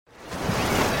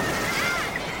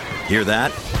Hear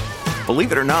that?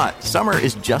 Believe it or not, summer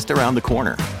is just around the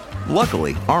corner.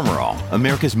 Luckily, Armor All,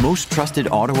 America's most trusted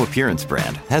auto appearance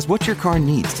brand, has what your car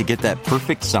needs to get that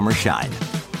perfect summer shine.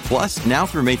 Plus, now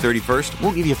through May 31st,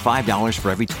 we'll give you $5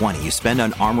 for every $20 you spend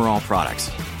on Armor All products.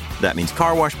 That means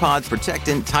car wash pods,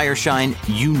 protectant, tire shine,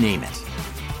 you name it.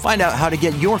 Find out how to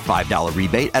get your $5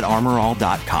 rebate at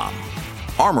armorall.com.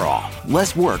 Armor All,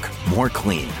 less work, more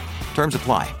clean. Terms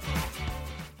apply.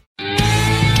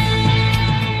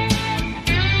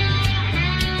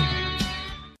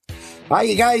 How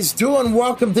you guys doing?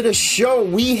 Welcome to the show.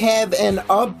 We have an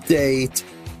update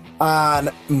on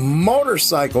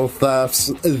motorcycle thefts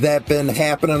that have been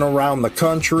happening around the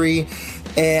country,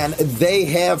 and they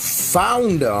have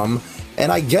found them,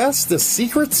 and I guess the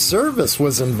Secret Service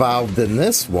was involved in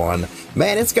this one.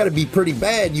 Man, it's got to be pretty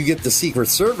bad you get the Secret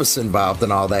Service involved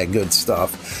in all that good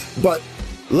stuff. But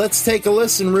let's take a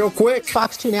listen real quick.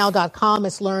 Fox2Now.com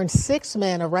has learned 6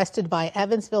 men arrested by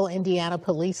Evansville, Indiana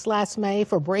police last May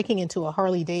for breaking into a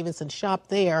Harley-Davidson shop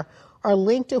there are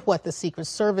linked to what the Secret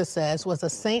Service says was a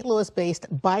St.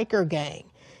 Louis-based biker gang.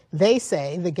 They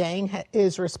say the gang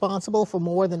is responsible for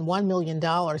more than $1 million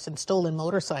in stolen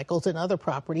motorcycles and other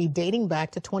property dating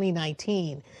back to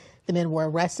 2019. The men were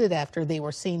arrested after they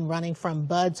were seen running from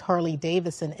Bud's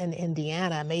Harley-Davidson in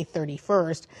Indiana May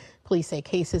 31st. Police say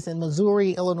cases in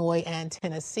Missouri, Illinois, and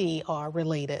Tennessee are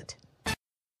related.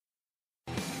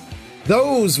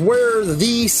 Those were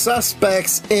the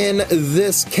suspects in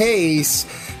this case,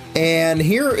 and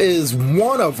here is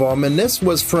one of them, and this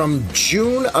was from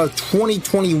June of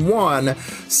 2021,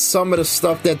 some of the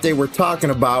stuff that they were talking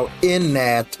about in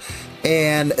that,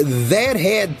 and that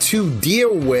had to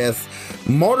deal with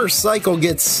motorcycle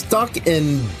gets stuck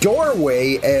in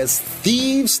doorway as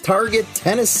thieves target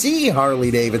Tennessee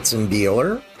Harley-Davidson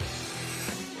dealer.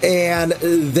 And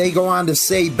they go on to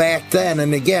say back then,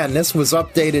 and again, this was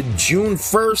updated June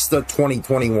 1st of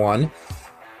 2021.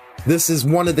 This is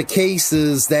one of the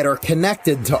cases that are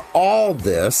connected to all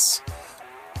this.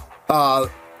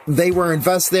 They were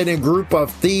investigating a group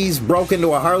of thieves broke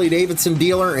into a Harley-Davidson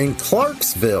dealer in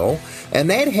Clarksville, and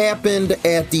that happened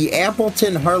at the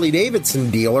Appleton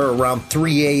Harley-Davidson dealer around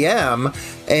 3 a.m.,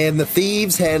 and the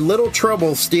thieves had little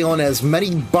trouble stealing as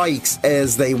many bikes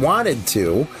as they wanted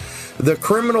to. The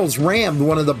criminals rammed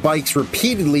one of the bikes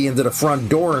repeatedly into the front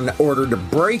door in order to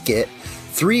break it.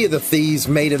 3 of the thieves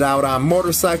made it out on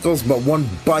motorcycles, but 1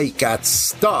 bike got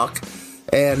stuck,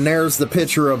 and there's the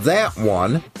picture of that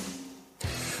one.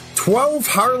 12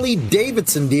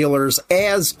 Harley-Davidson dealers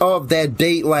as of that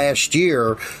date last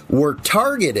year were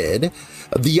targeted.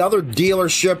 The other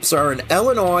dealerships are in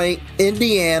Illinois,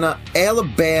 Indiana,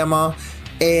 Alabama,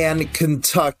 and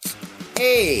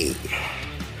Kentucky.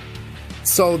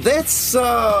 So that's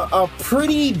a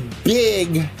pretty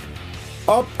big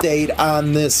update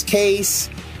on this case.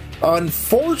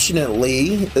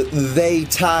 Unfortunately, they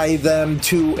tie them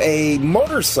to a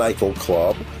motorcycle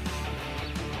club,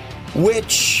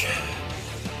 which,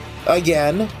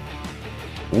 again,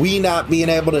 we not being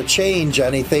able to change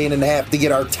anything and have to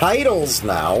get our titles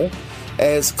now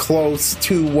as close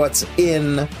to what's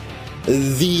in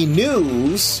the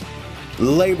news,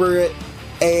 label it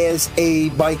as a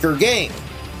biker gang.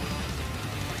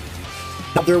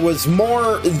 There was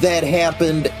more that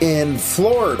happened in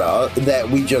Florida that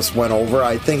we just went over.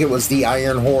 I think it was the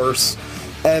Iron Horse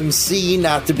MC,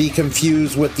 not to be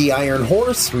confused with the Iron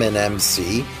Horseman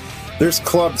MC. There's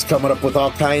clubs coming up with all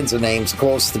kinds of names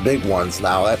close to big ones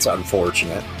now. That's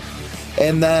unfortunate.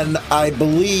 And then I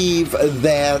believe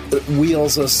that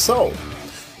Wheels of Soap.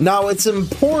 Now, it's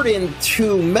important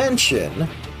to mention,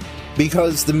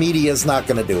 because the media is not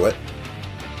going to do it,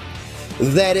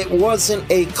 that it wasn't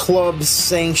a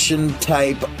club-sanctioned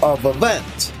type of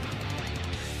event.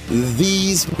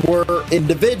 These were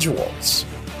individuals.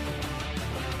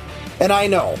 And I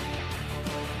know,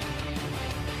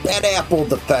 bad apple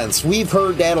defense. We've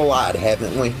heard that a lot,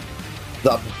 haven't we?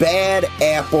 The bad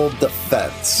apple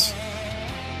defense.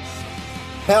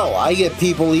 Hell, I get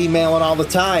people emailing all the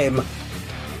time.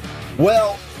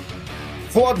 Well,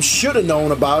 clubs should have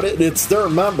known about it. It's their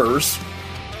members.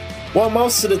 Well,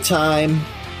 most of the time,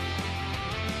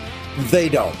 they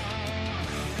don't.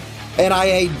 And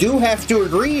I do have to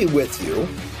agree with you.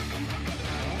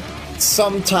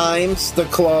 Sometimes the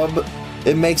club,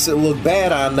 it makes it look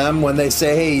bad on them when they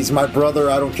say, hey, he's my brother,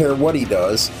 I don't care what he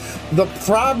does. The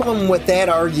problem with that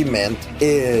argument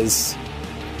is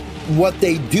what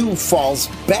they do falls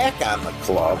back on the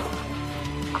club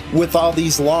with all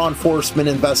these law enforcement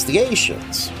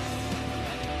investigations.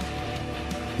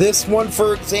 This one,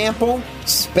 for example,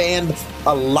 spanned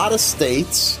a lot of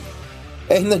states,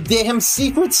 and the damn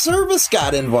Secret Service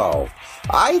got involved.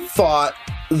 I thought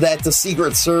that the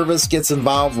Secret Service gets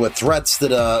involved with threats to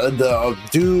the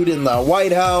dude in the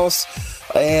White House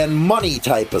and money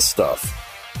type of stuff.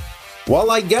 Well,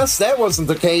 I guess that wasn't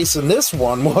the case in this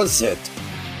one, was it?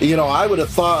 You know, I would have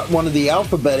thought one of the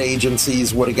alphabet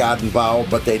agencies would have got involved,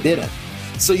 but they didn't.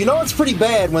 So you know it's pretty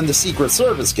bad when the Secret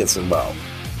Service gets involved.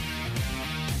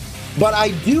 But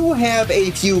I do have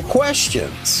a few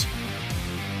questions.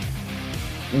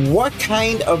 What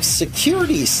kind of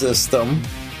security system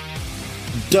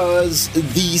does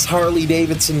these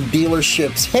Harley-Davidson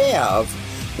dealerships have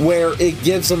where it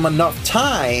gives them enough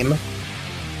time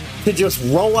to just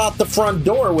roll out the front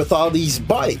door with all these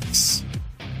bikes?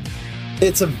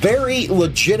 It's a very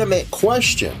legitimate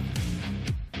question,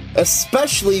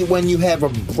 especially when you have a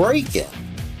break-in.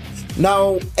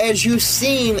 Now, as you've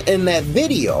seen in that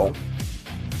video,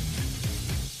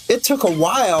 it took a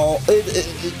while,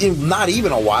 not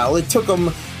even a while, it took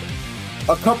them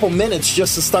a couple minutes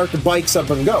just to start the bikes up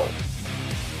and go.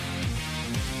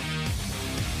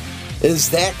 Is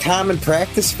that common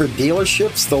practice for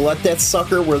dealerships to let that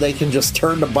sucker where they can just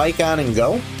turn the bike on and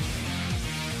go?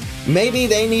 Maybe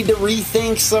they need to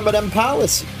rethink some of them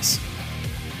policies.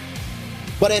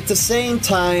 But at the same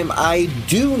time, I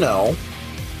do know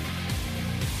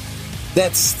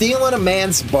that stealing a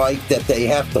man's bike that they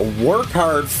have to work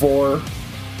hard for,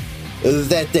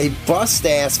 that they bust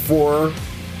ass for,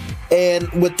 and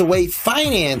with the way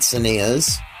financing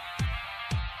is,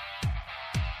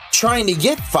 trying to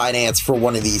get finance for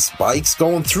one of these bikes,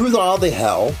 going through all the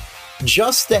hell,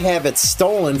 just to have it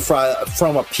stolen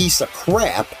from a piece of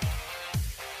crap,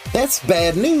 that's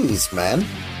bad news, man.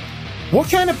 What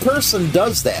kind of person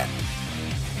does that?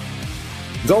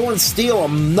 Go and steal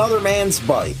another man's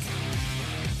bike.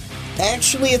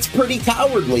 Actually, it's pretty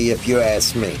cowardly, if you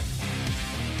ask me.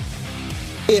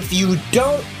 If you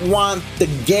don't want the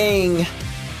gang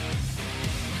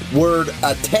word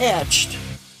attached,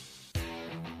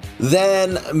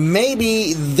 then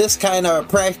maybe this kind of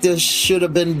practice should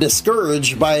have been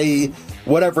discouraged by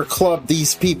whatever club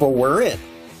these people were in.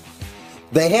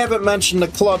 They haven't mentioned the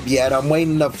club yet. I'm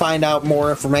waiting to find out more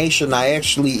information. I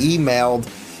actually emailed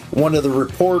one of the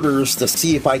reporters to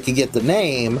see if I could get the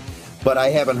name, but I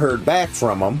haven't heard back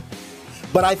from them.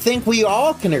 But I think we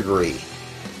all can agree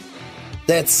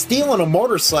that stealing a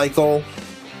motorcycle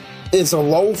is a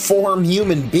low-form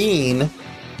human being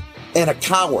and a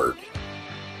coward.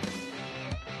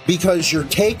 Because you're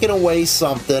taking away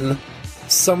something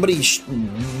somebody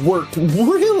worked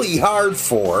really hard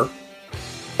for,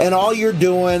 and all you're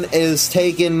doing is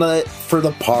taking it for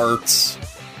the parts,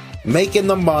 making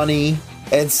the money,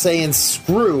 and saying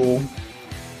screw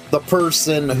the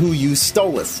person who you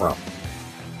stole it from.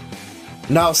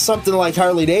 Now, something like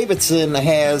Harley-Davidson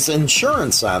has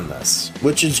insurance on this,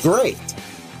 which is great.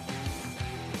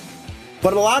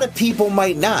 But a lot of people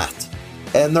might not,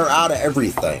 and they're out of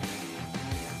everything.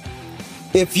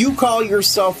 If you call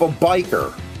yourself a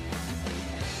biker,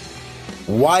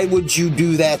 why would you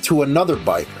do that to another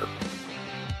biker?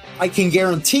 I can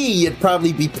guarantee you'd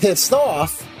probably be pissed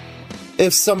off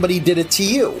if somebody did it to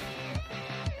you.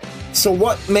 So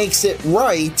what makes it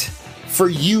right for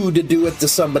you to do it to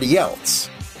somebody else?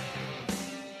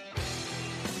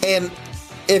 And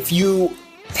if you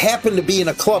happen to be in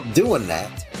a club doing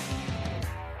that,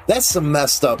 that's some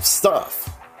messed up stuff.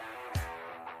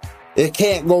 It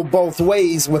can't go both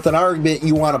ways with an argument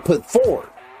you want to put forward.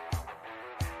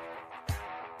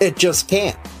 It just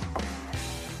can't.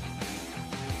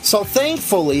 So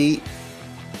thankfully,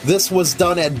 this was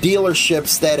done at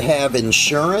dealerships that have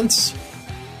insurance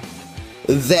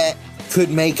that could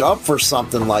make up for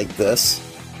something like this,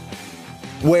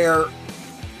 where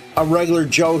a regular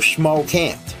Joe Schmo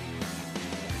can't.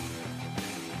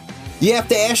 You have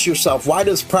to ask yourself, why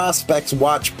does Prospects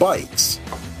watch bikes?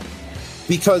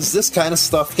 Because this kind of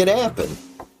stuff can happen.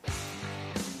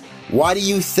 Why do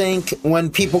you think when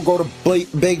people go to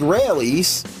big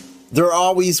rallies, they're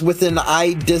always within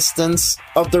eye distance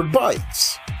of their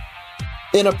bikes?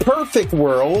 In a perfect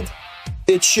world,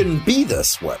 it shouldn't be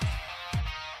this way.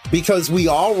 Because we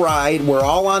all ride, we're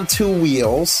all on two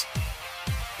wheels.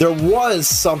 There was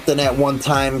something at one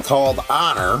time called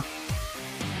honor,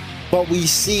 but we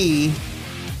see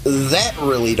that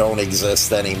really don't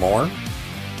exist anymore.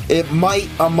 It might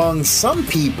among some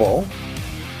people,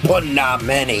 but not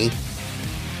many.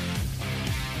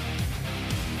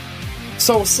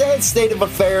 So, sad state of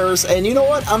affairs, and you know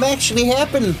what? I'm actually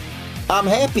happy. I'm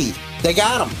happy they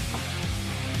got them.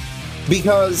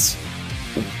 Because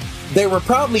they were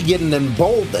probably getting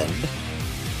emboldened,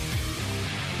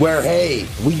 where, hey,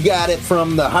 we got it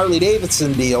from the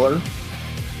Harley-Davidson dealer.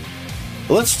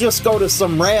 Let's just go to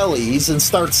some rallies and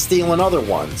start stealing other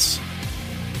ones.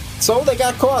 So they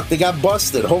got caught. They got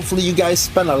busted. Hopefully you guys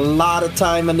spend a lot of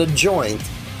time in the joint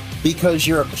because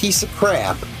you're a piece of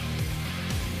crap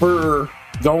for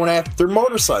going after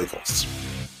motorcycles.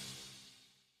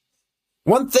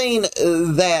 One thing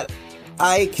that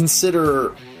I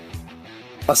consider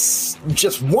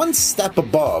just one step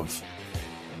above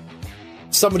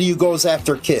somebody who goes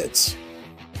after kids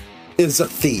is a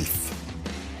thief.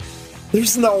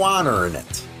 There's no honor in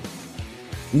it.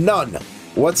 None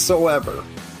whatsoever.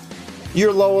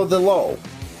 You're low of the low.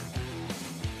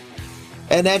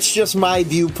 And that's just my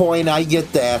viewpoint. I get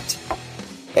that.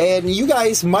 And you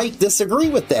guys might disagree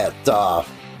with that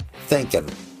thinking.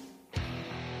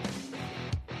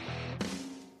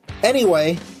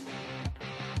 Anyway,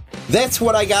 that's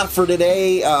what I got for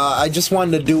today. I just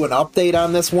wanted to do an update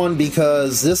on this one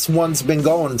because this one's been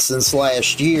going since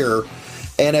last year.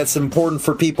 And it's important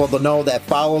for people to know that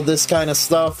follow this kind of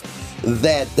stuff,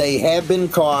 that they have been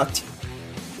caught.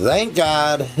 Thank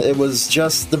God it was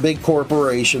just the big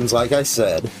corporations, like I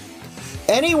said.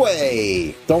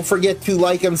 Anyway, don't forget to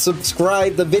like and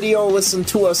subscribe the video. Listen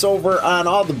to us over on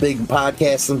all the big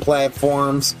podcasting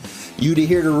platforms. You to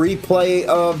hear the replay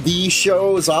of these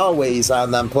shows always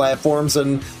on them platforms.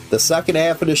 And the second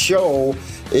half of the show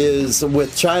is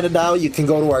with China Doll. You can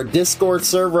go to our Discord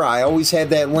server. I always have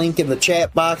that link in the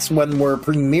chat box when we're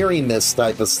premiering this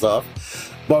type of stuff.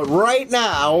 But right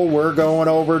now, we're going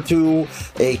over to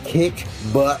a kick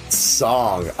butt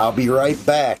song. I'll be right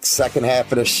back. Second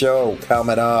half of the show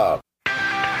coming up.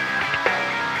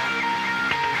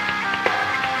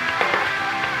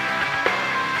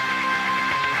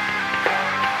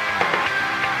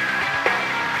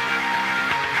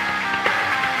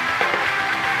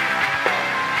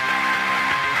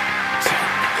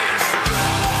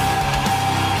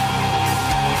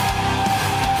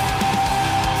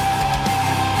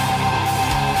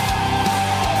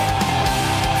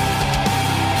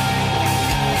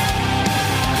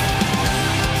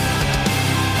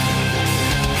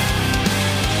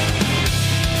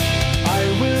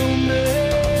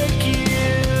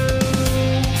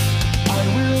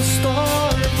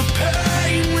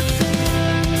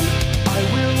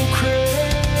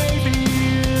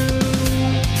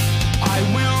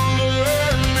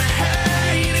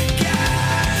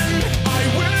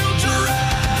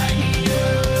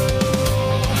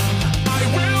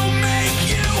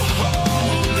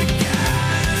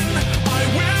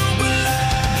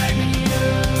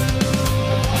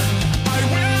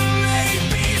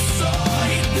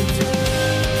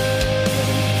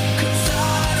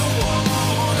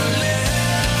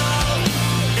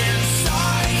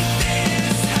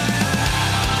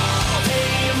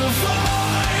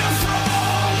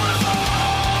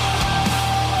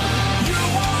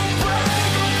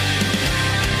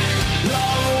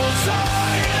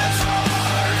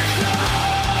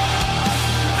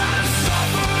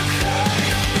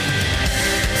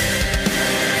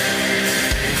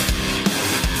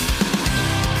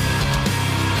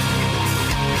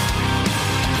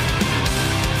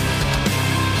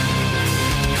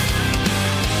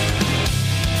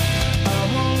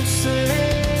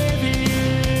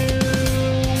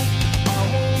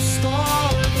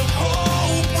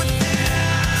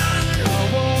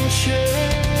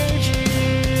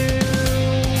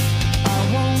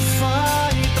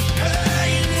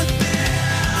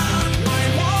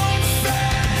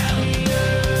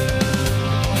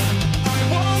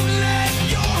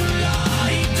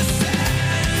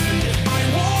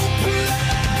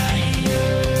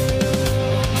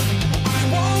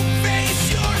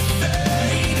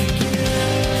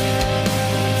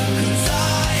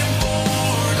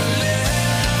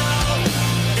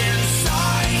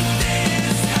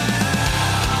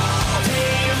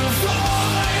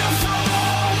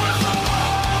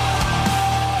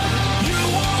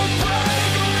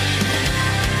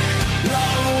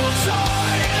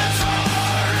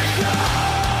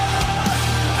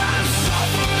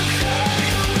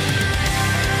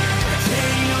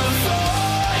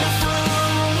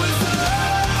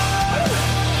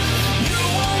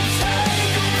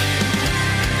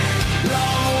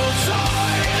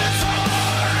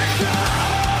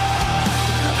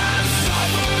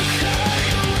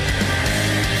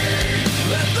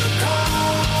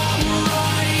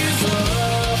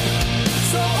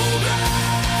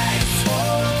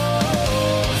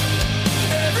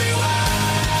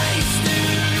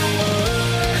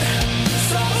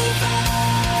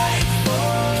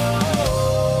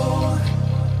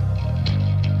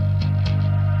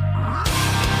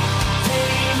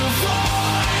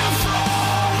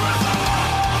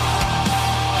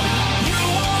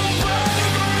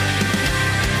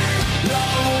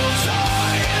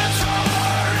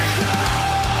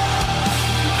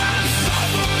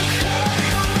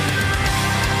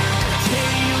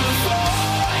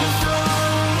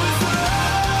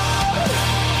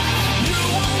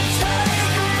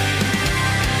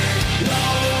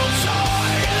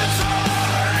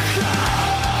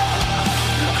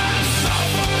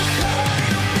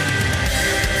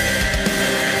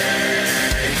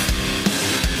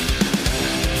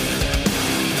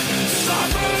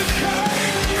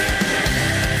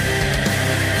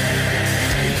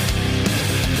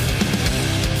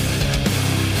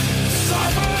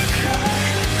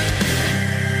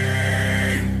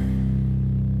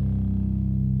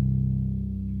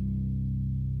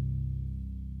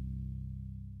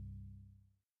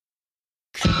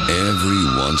 Every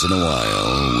once in a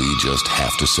while, we just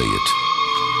have to say it.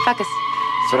 Focus.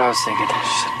 That's what I was thinking.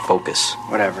 Just focus.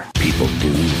 Whatever. People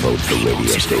do vote for radio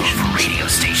stations. Radio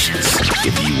stations.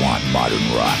 If you want modern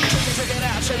rock.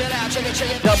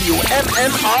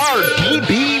 WMMR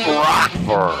DB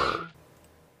Rockford.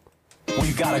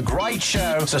 We've got a great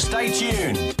show, so stay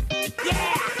tuned.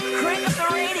 Yeah! Crank up the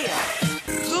radio.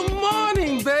 Good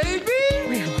morning, baby.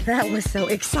 Well, that was so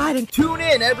exciting. Tune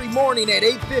in every morning at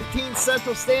 8:15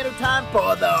 Central Standard Time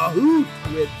for The Hoot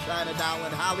with China Doll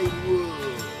and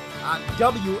Hollywood on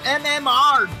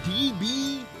WMMR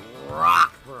DB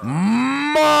Rockford.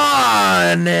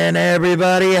 Morning,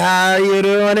 everybody. How you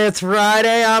doing? It's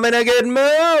Friday. I'm in a good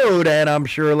mood, and I'm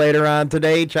sure later on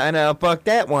today, China fucked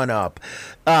that one up.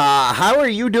 How are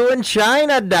you doing,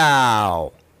 China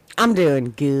Doll? I'm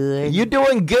doing good. You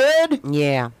doing good?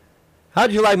 Yeah.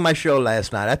 How'd you like my show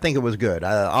last night? I think it was good.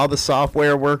 All the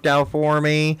software worked out for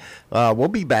me. We'll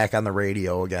be back on the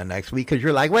radio again next week because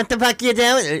you're like, what the fuck you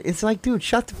doing? It's like, dude,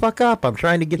 shut the fuck up. I'm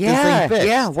trying to get this thing fixed.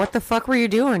 Yeah, what the fuck were you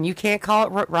doing? You can't call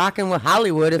it Rockin' with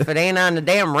Hollywood if it ain't on the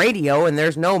damn radio and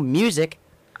there's no music.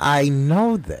 I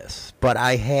know this, but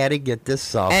I had to get this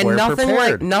software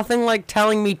prepared. Nothing like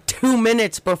telling me 2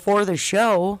 minutes before the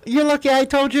show. You're lucky I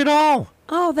told you it all.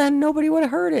 Oh, then nobody would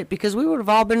have heard it because we would have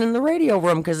all been in the radio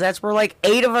room because that's where like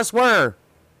 8 of us were.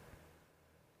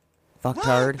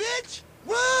 Fucktard. Bitch,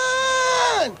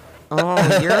 run!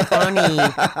 Oh, you're funny.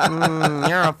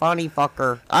 You're a funny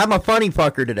fucker. I'm a funny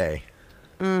fucker today.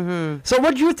 Mm-hmm. So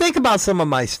what'd you think about some of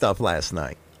my stuff last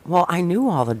night? Well, I knew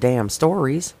all the damn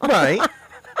stories. Right.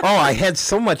 Oh, I had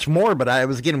so much more, but I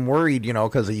was getting worried,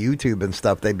 because of YouTube and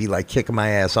stuff. They'd be like kicking my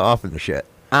ass off and shit.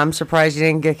 I'm surprised you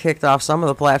didn't get kicked off some of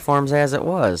the platforms as it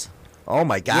was. Oh,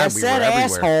 my God. You said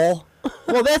asshole.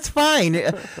 Well, that's fine.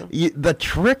 The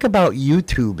trick about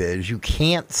YouTube is you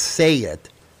can't say it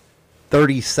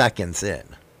 30 seconds in.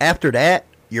 After that,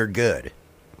 you're good.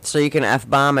 So you can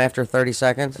F-bomb after 30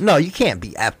 seconds? No, you can't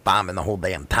be F-bombing the whole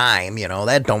damn time.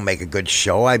 That don't make a good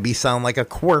show. I'd be sound like a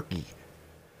quirky.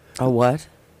 A what?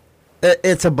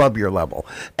 It's above your level.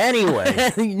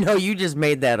 Anyway. No, you just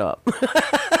made that up.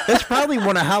 It's probably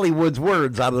one of Hollywood's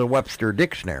words out of the Webster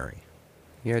Dictionary.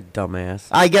 You're a dumbass.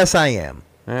 I guess I am.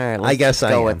 All right, let's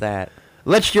go with that.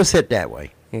 Let's just hit that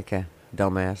way. Okay,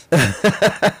 dumbass.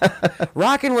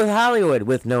 Rockin' with Hollywood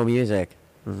with no music.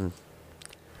 Mm-hmm.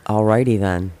 Alrighty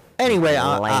then. Anyway,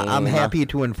 I'm happy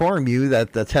to inform you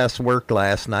that the test worked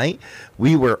last night.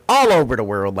 We were all over the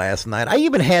world last night. I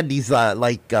even had these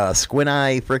squint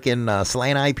eye freaking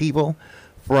slant eye people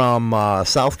from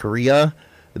South Korea.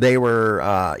 They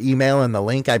were emailing the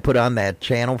link I put on that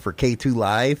channel for K2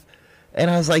 Live.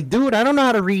 And I was like, dude, I don't know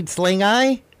how to read sling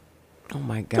eye. Oh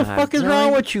my God. The fuck is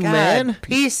wrong with you, man?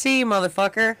 PC,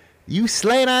 motherfucker. You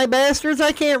slant eye bastards.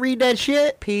 I can't read that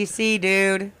shit. PC,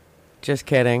 dude. Just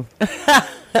kidding.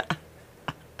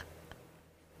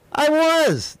 I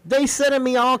was. They sending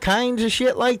me all kinds of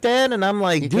shit like that, and I'm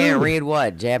like, you dude. You can't read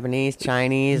what? Japanese,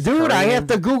 Chinese, dude, Korean? I have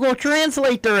to Google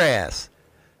Translate their ass.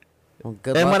 Well,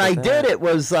 good and luck when I with did that. it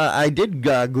was, I did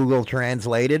Google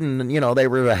Translate it, and, they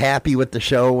were happy with the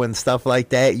show and stuff like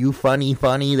that. You funny.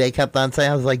 They kept on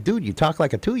saying, I was like, dude, you talk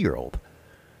like a 2-year-old.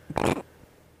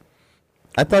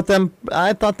 I thought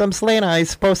them slant eyes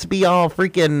supposed to be all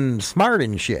freaking smart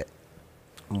and shit.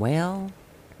 Well,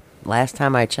 last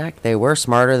time I checked, they were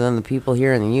smarter than the people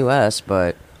here in the U.S.,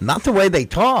 but... Not the way they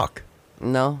talk.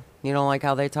 No? You don't like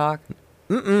how they talk?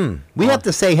 Mm-mm. We have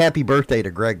to say happy birthday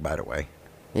to Greg, by the way.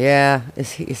 Yeah.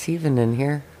 Is he even in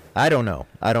here? I don't know.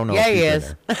 Yeah, he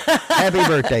is. Happy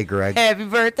birthday, Greg. Happy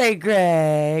birthday,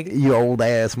 Greg. You old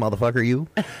ass motherfucker, you.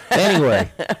 Anyway.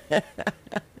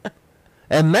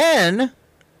 And then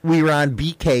we were on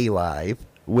BK Live,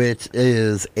 which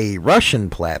is a Russian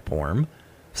platform.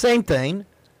 Same thing.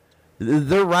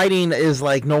 Their writing is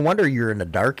like, no wonder you're in the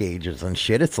dark ages and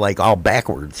shit. It's like all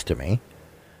backwards to me.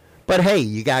 But hey,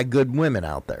 you got good women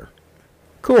out there.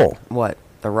 Cool. What?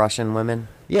 The Russian women?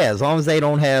 Yeah, as long as they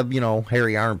don't have,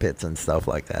 hairy armpits and stuff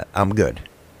like that. I'm good.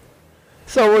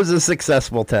 So it was a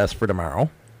successful test for tomorrow.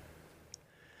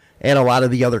 And a lot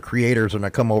of the other creators are going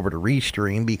to come over to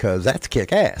Restream because that's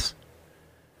kick-ass.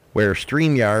 Where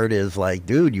StreamYard is like,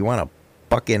 dude, you want to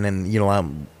fucking,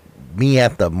 and, me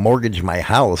have to mortgage my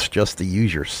house just to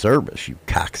use your service, you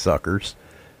cocksuckers.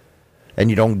 And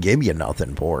you don't give you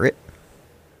nothing for it.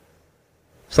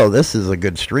 So this is a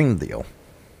good stream deal.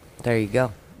 There you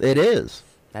go. It is.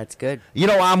 That's good.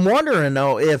 I'm wondering,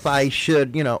 though, if I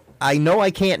should, I know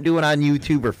I can't do it on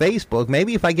YouTube or Facebook.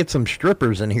 Maybe if I get some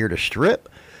strippers in here to strip,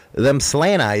 them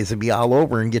slant eyes would be all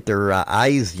over and get their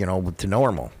eyes, to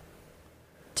normal.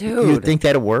 Dude. You think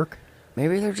that'd work?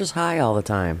 Maybe they're just high all the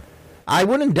time. I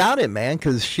wouldn't doubt it, man,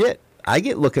 because shit, I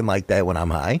get looking like that when I'm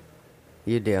high.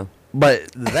 You do.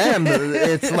 But them,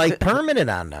 it's like permanent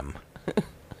on them.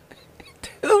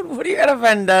 Dude, what do you got a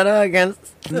vendetta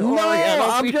against the No, Oriental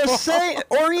I'm people? just saying,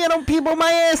 Oriental people,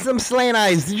 my ass, them slant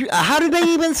eyes. How did they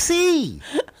even see?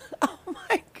 Oh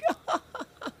my God.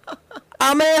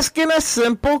 I'm asking a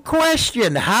simple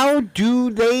question. How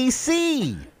do they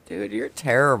see? Dude, you're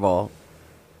terrible.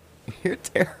 You're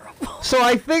terrible. So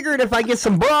I figured if I get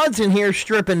some broads in here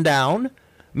stripping down,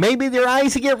 maybe their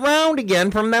eyes will get round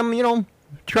again from them,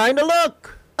 trying to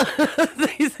look.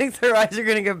 You think their eyes are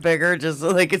going to get bigger just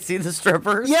so they can see the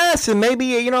strippers? Yes, and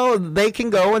maybe, they can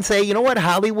go and say, you know what,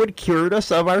 Hollywood cured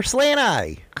us of our slant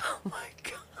eye. Oh my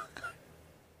God.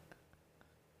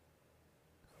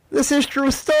 This is true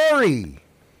story.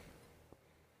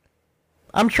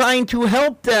 I'm trying to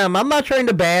help them. I'm not trying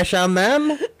to bash on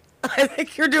them. I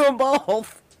think you're doing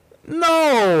both.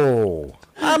 No,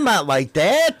 I'm not like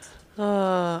that.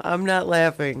 I'm not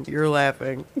laughing. You're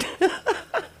laughing.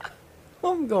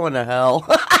 I'm going to hell.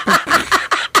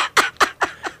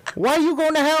 Why are you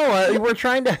going to hell? We're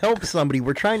trying to help somebody.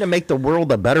 We're trying to make the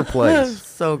world a better I'm place.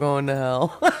 so going to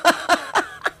hell.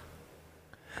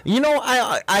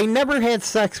 I never had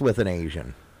sex with an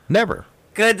Asian. Never.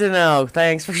 Good to know.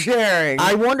 Thanks for sharing.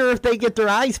 I wonder if they get their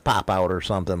eyes pop out or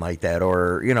something like that,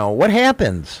 or, what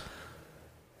happens?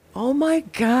 Oh my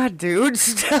God, dude,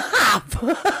 stop.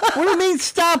 What do you mean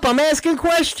stop? I'm asking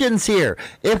questions here.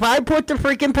 If I put the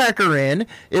freaking pecker in,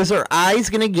 is her eyes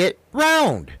going to get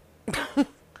round? I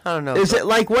don't know. Is it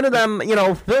like one of them,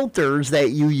 filters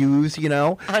that you use,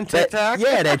 on TikTok?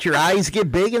 That your eyes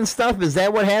get big and stuff? Is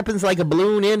that what happens? Like a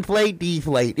balloon, inflate,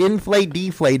 deflate, and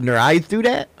their eyes do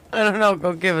that? I don't know.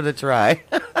 Go give it a try.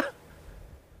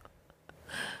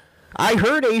 I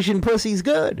heard Asian pussy's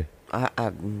good.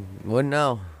 I wouldn't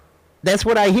know. That's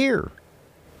what I hear.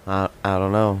 I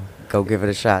don't know. Go give it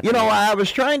a shot. I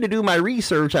was trying to do my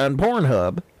research on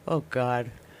Pornhub. Oh, God.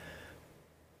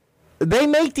 They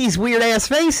make these weird-ass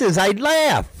faces. I'd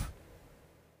laugh.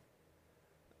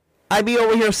 I'd be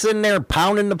over here sitting there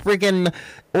pounding the freaking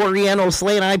Oriental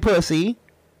slant eye pussy.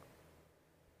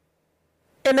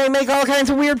 And they make all kinds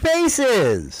of weird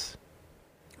faces.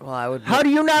 Well, I would. How do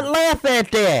you not laugh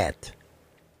at that?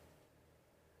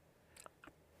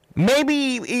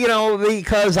 Maybe,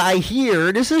 because I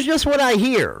hear, this is just what I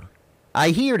hear. I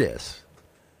hear this.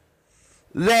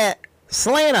 That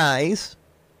slant eyes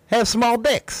have small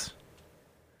dicks.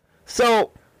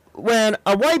 So, when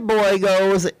a white boy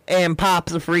goes and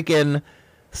pops a freaking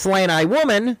slant eye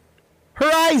woman,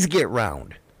 her eyes get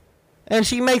round. And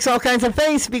she makes all kinds of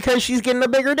face because she's getting a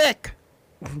bigger dick.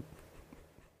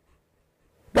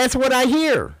 That's what I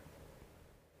hear.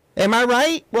 Am I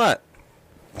right? What?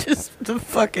 Just the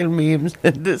fucking memes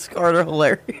in Discord are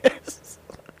hilarious.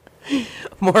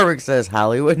 Morwick says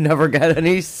Hollywood never got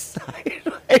any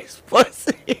sideways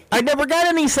pussy. I never got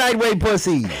any sideways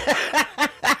pussy.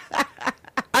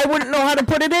 I wouldn't know how to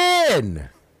put it in.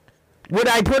 Would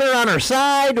I put her on her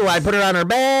side? Do I put her on her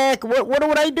back? What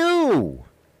would I do?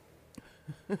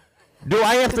 Do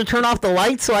I have to turn off the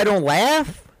lights so I don't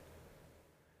laugh?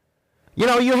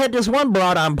 You had this one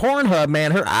broad on Pornhub,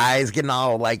 man. Her eyes getting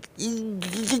all like... It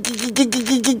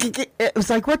was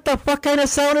like, what the fuck kind of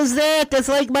sound is that? That's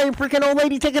like my freaking old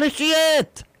lady taking a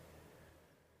shit.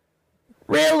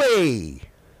 Really?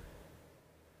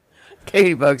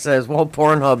 Katie Bug says, well,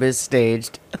 Pornhub is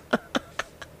staged.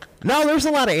 No, there's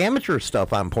a lot of amateur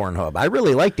stuff on Pornhub. I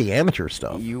really like the amateur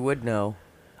stuff. You would know.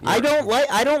 I don't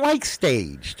like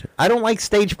staged. I don't like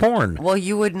stage porn. Well,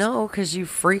 you would know because you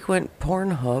frequent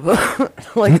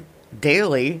Pornhub like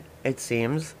daily, it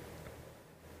seems.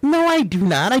 No, I do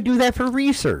not. I do that for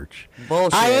research.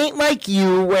 Bullshit. I ain't like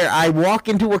you where I walk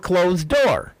into a closed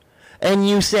door and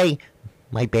you say,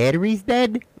 my battery's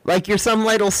dead? Like you're some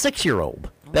little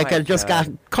 6-year-old that just got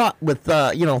caught with,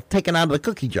 taken out of the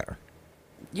cookie jar.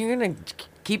 You're going to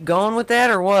keep going with that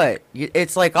or what?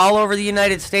 It's like all over the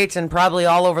United States and probably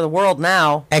all over the world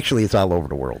now. Actually, it's all over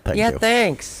the world. Thank you.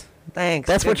 Thanks.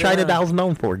 That's what China Doll's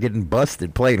known for, getting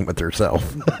busted playing with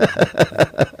herself.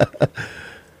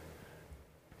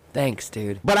 Thanks,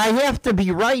 dude. But I have to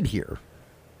be right here.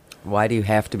 Why do you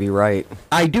have to be right?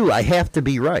 I do. I have to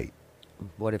be right.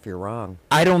 What if you're wrong?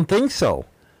 I don't think so.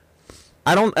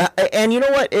 I don't. And you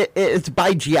know what? It's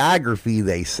by geography,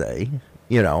 they say.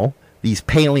 These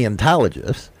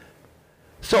paleontologists.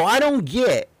 So I don't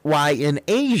get why in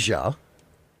Asia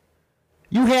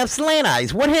you have slant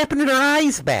eyes. What happened to their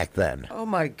eyes back then? Oh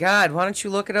my God! Why don't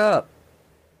you look it up?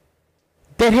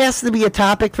 That has to be a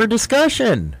topic for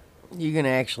discussion. You can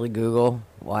actually Google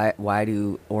why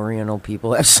do Oriental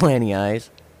people have slanty eyes?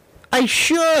 I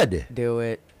should. Do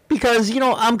it. Because,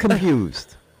 I'm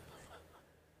confused.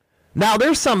 Now,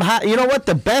 there's some you know what?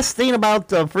 The best thing about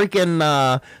the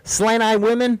freaking slant-eye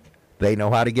women, they know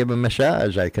how to give a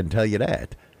massage, I can tell you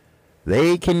that.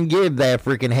 They can give that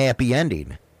freaking happy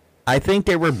ending. I think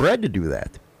they were bred to do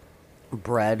that.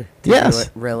 Bred? Yes. Do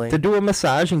it, really? To do a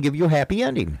massage and give you a happy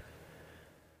ending.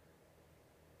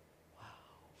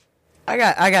 I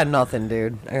got nothing,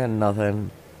 dude. I got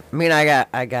nothing. I mean, I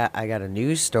got a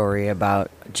news story about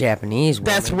Japanese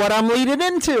women. That's what I'm leading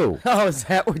into. Oh, is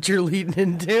that what you're leading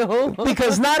into?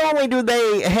 Because not only do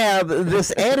they have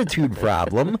this attitude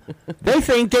problem, they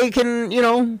think they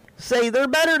can, say they're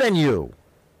better than you.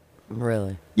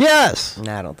 Really? Yes.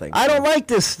 No, I don't think I so. don't like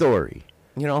this story.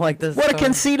 You don't like this What story? a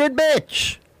conceited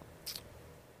bitch.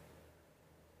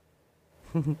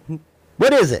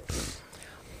 What is it?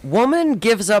 Woman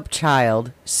gives up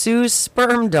child, sues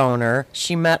sperm donor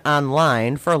she met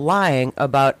online for lying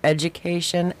about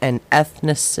education and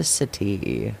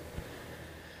ethnicity.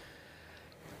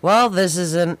 Well, this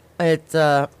is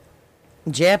a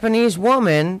Japanese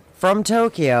woman from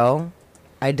Tokyo,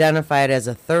 identified as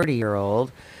a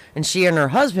 30-year-old, and she and her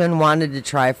husband wanted to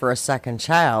try for a second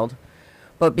child,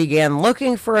 but began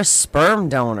looking for a sperm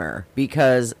donor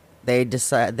because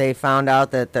they found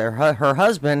out that her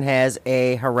husband has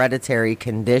a hereditary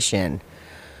condition.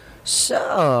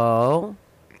 So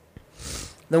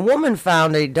the woman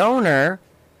found a donor,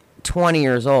 20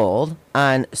 years old,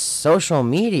 on social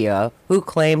media who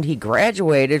claimed he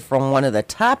graduated from one of the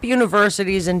top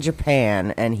universities in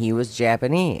Japan and he was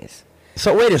Japanese.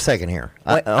 So wait a second here.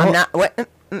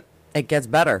 It gets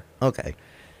better. Okay.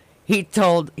 He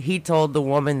told the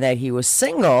woman that he was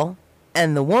single,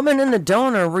 and the woman and the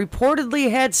donor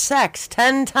reportedly had sex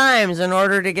 10 times in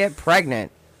order to get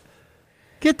pregnant.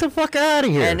 Get the fuck out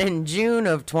of here. And in June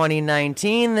of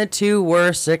 2019, the two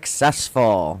were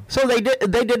successful. So they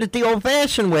did it the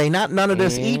old-fashioned way, not none of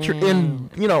this No.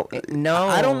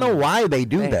 I don't know why they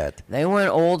do that. They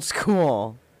went old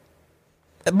school.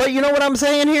 But you know what I'm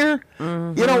saying here?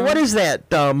 Mm-hmm. What is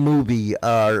that movie,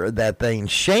 that thing,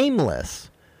 Shameless?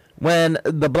 When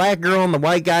the black girl and the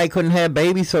white guy couldn't have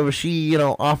babies, so she,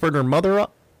 offered her mother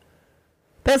up?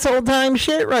 That's old-time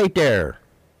shit right there.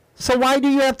 So why do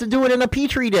you have to do it in a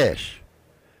Petri dish?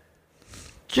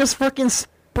 Just freaking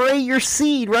spray your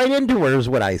seed right into her is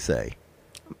what I say.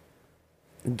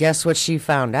 Guess what she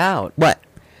found out? What?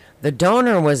 The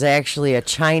donor was actually a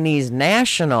Chinese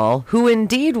national who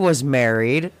indeed was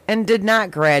married and did not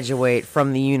graduate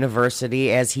from the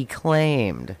university as he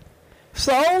claimed.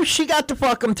 So she got to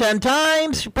fuck him 10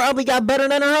 times. She probably got better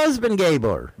than her husband gave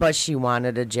her. But she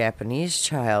wanted a Japanese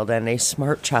child and a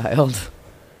smart child.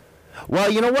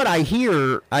 Well, you know what? I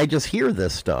just hear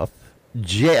this stuff.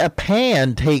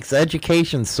 Japan takes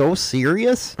education so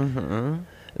serious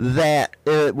that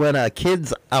when a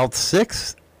kid's out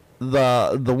 6,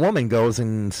 the woman goes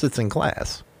and sits in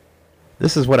class.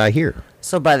 This is what I hear.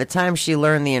 So by the time she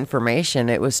learned the information,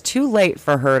 it was too late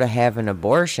for her to have an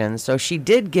abortion. So she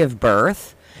did give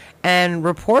birth. And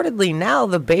reportedly now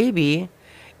the baby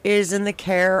is in the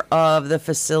care of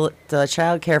the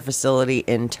child care facility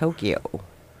in Tokyo.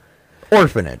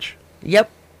 Orphanage. Yep.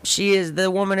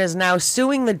 The woman is now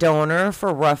suing the donor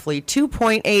for roughly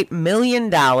 $2.8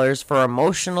 million for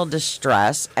emotional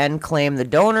distress and claimed the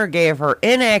donor gave her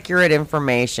inaccurate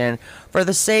information for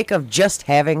the sake of just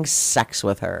having sex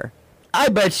with her. I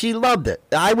bet she loved it.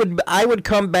 I would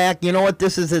come back. You know what?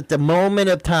 This is at the moment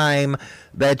of time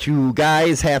that you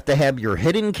guys have to have your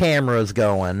hidden cameras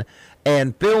going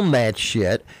and film that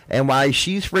shit. And while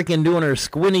she's freaking doing her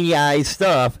squinty eye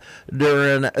stuff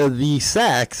during the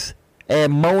sex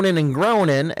and moaning and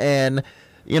groaning and,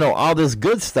 all this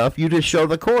good stuff, you just show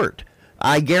the court.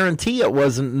 I guarantee it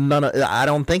wasn't I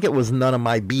don't think it was none of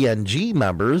my BNG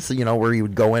members, where he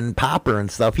would go in and pop her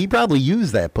and stuff. He probably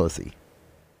used that pussy.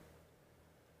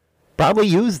 Probably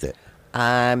used it.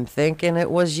 I'm thinking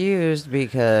it was used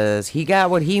because he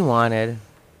got what he wanted.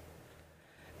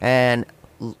 And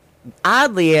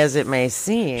oddly as it may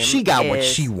seem, she got what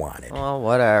she wanted. Well,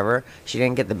 whatever. She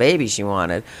didn't get the baby she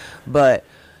wanted. But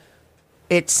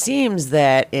it seems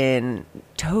that in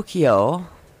Tokyo,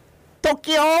 when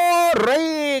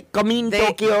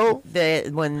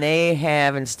they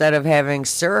have, instead of having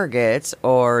surrogates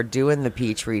or doing the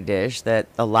Petri dish, that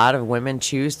a lot of women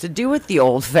choose to do it the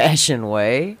old-fashioned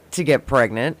way to get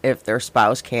pregnant if their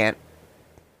spouse can't.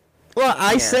 Well,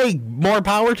 I say more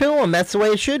power to them. That's the way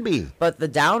it should be. But the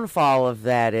downfall of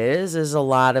that is a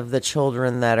lot of the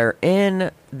children that are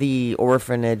in the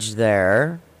orphanage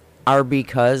there are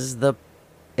because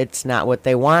it's not what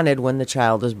they wanted when the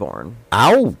child is born.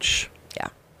 Ouch. Yeah.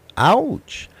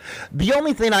 Ouch. The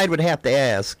only thing I would have to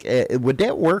ask, would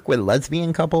that work with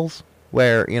lesbian couples?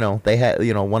 Where, they have,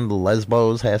 one of the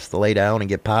lesbos has to lay down and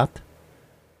get popped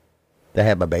to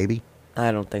have a baby?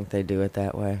 I don't think they do it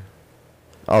that way.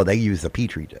 Oh, they use the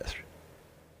Petri dish.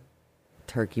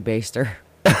 Turkey baster.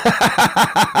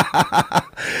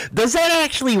 Does that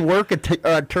actually work, a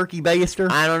turkey baster?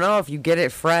 I don't know if you get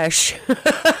it fresh.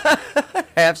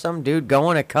 Have some dude go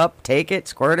in a cup, take it,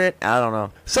 squirt it. I don't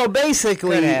know. So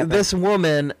basically, this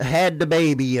woman had the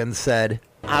baby and said,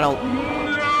 I don't.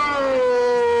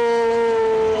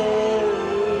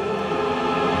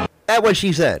 That's what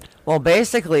she said. Well,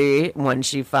 basically, when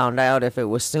she found out if it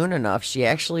was soon enough, she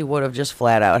actually would have just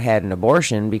flat out had an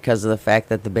abortion because of the fact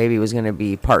that the baby was going to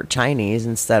be part Chinese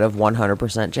instead of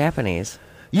 100% Japanese.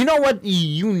 You know what?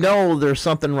 There's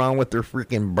something wrong with their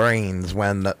freaking brains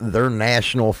when their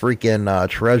national freaking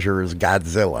treasure is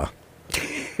Godzilla.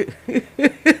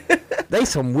 They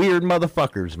some weird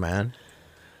motherfuckers, man.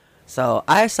 So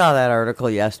I saw that article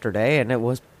yesterday, and it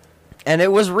was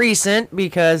recent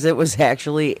because it was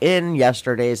actually in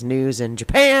yesterday's news in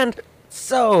Japan.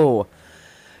 So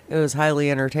it was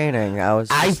highly entertaining.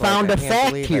 I found a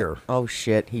fact here. Oh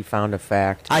shit, he found a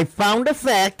fact. I found a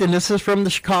fact, and this is from the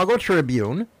Chicago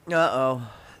Tribune. Uh-oh.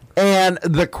 And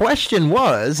the question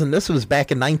was, and this was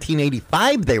back in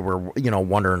 1985, they were,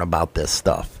 wondering about this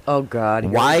stuff. Oh God.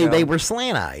 Why they were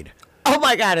slant-eyed. Oh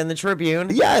my God, in the Tribune?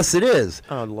 Yes, it is.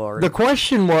 Oh, Lord. The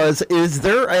question was, is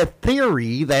there a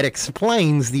theory that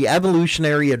explains the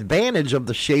evolutionary advantage of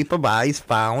the shape of eyes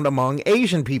found among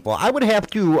Asian people? I would have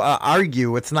to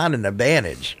argue it's not an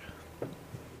advantage.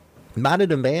 Not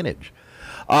an advantage.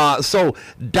 So,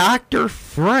 Dr.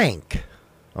 Frank,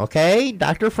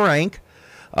 Dr. Frank,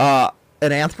 an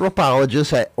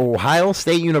anthropologist at Ohio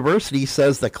State University,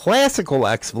 says the classical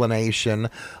explanation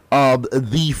of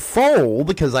the fold,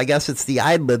 because I guess it's the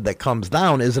eyelid that comes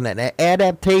down, is an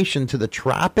adaptation to the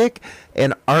tropic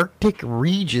and Arctic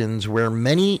regions where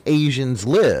many Asians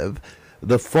live.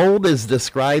 The fold is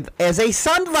described as a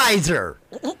sun visor.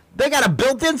 They got a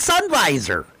built-in sun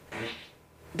visor.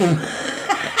 That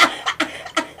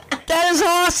is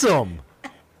awesome.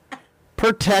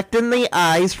 Protecting the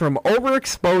eyes from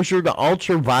overexposure to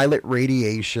ultraviolet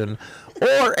radiation,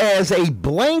 or as a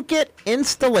blanket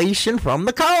installation from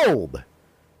the cold.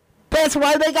 That's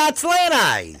why they got slant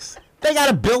eyes. They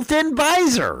got a built-in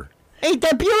visor. Ain't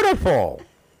that beautiful?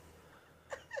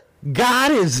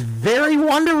 God is very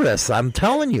wondrous, I'm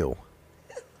telling you.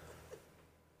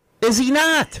 Is he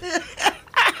not?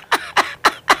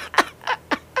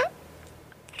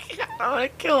 I'm gonna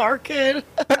kill our kid.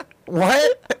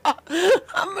 What?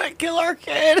 I'm gonna kill our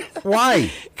kid. Why?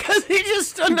 Because he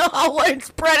just doesn't know how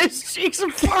widespread his cheeks are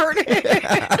farting.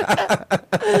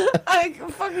 I can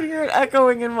fucking hear it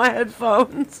echoing in my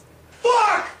headphones.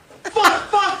 Fuck! Fuck,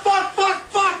 fuck, fuck, fuck,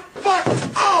 fuck, fuck!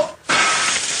 Oh!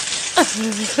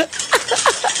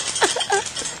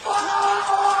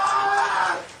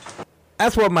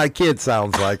 That's what my kid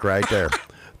sounds like right there.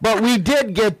 But we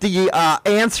did get the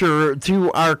answer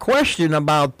to our question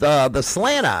about the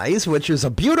slant eyes, which is a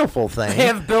beautiful thing. They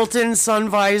have built-in sun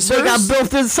visors. They got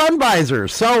built-in sun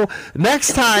visors. So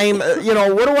next time,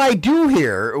 what do I do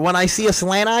here? When I see a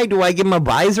slant eye, do I give him a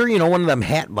visor? One of them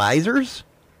hat visors?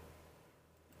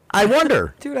 I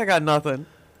wonder. Dude, I got nothing.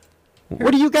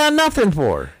 What do you got nothing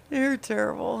for? You're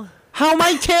terrible. How am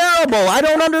I terrible? I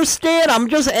don't understand. I'm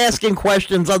just asking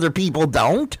questions other people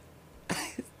don't.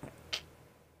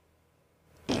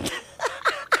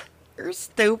 You're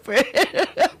stupid.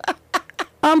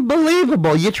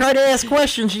 Unbelievable. You try to ask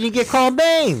questions and you get called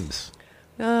names.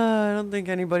 I don't think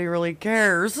anybody really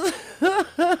cares.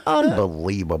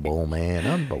 Unbelievable, man.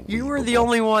 Unbelievable. You were the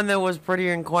only one that was pretty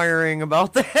inquiring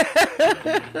about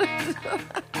that.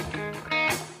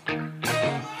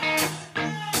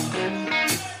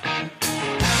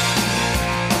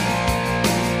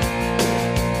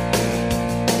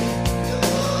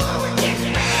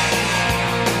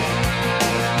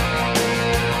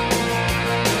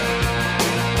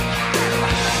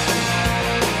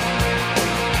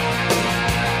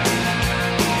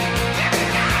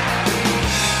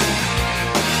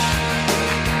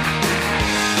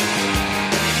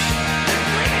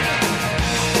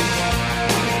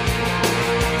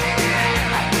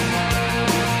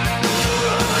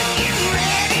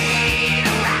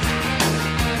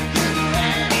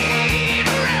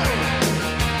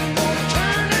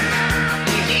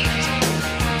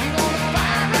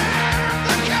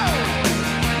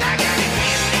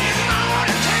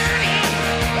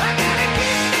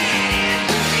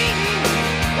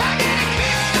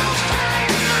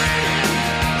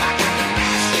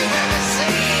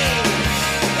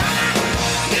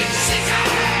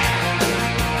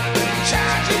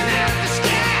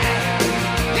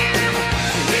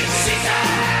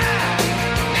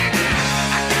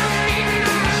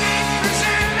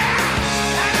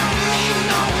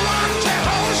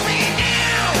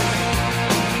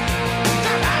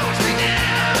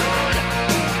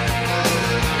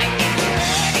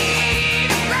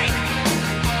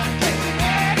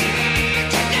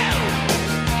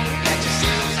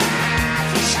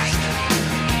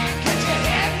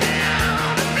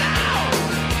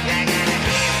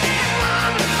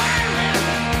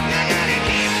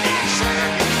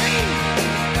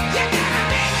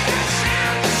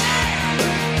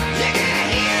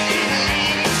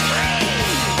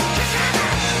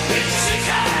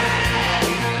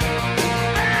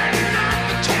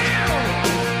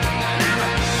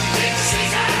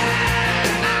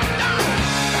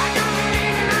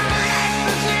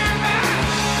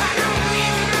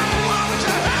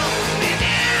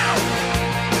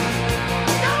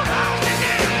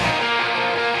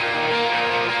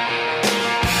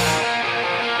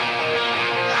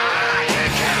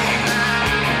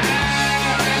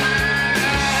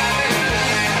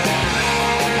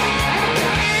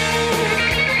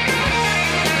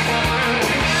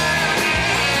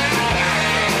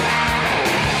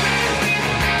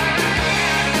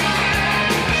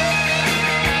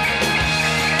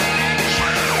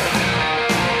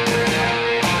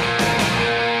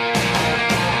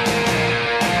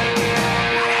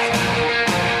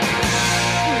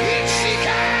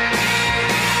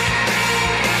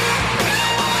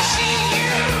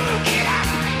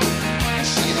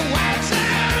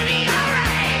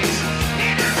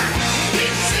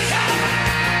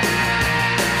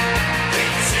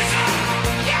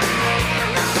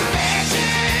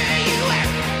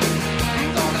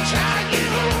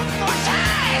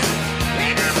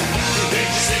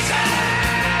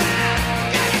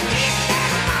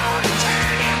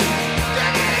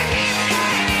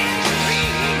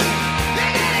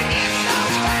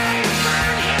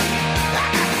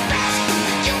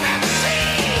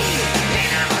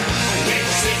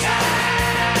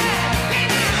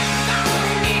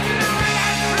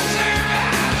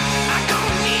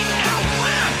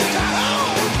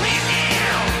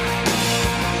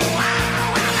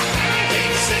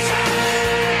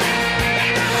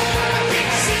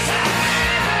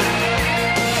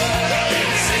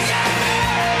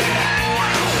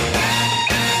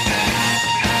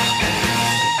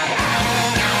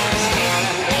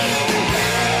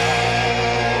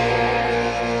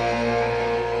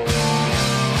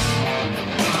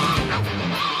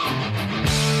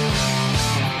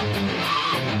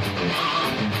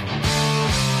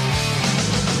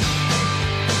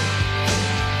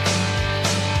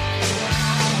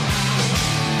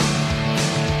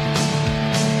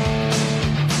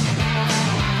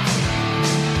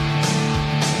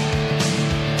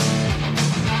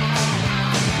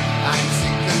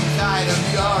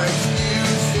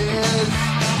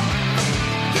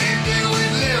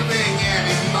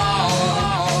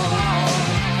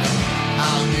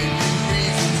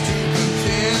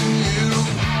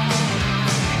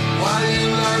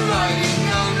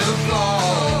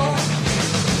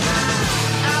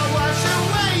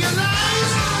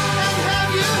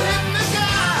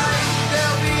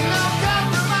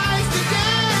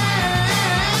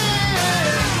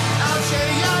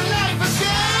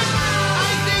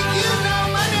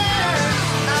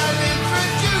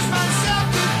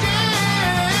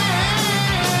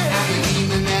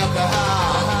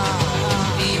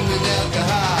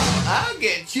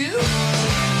 you.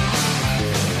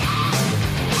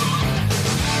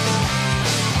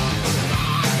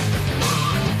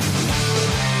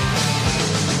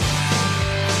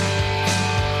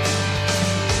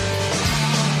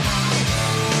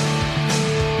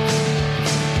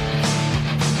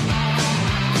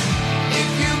 If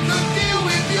you could deal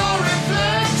with your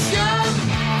reflection,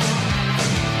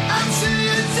 I'm sure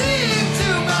you'd see into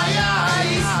my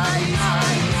eyes.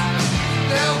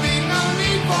 There'll be no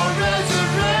need for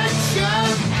resurrection.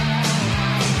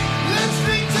 Let's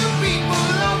drink to people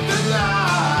of the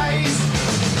lies.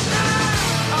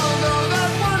 Although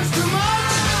that one's too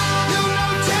much, you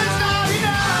know 10's not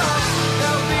enough.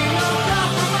 There'll be no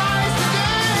compromise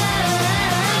today.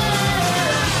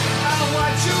 I'll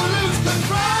watch you lose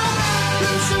control,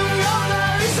 consume your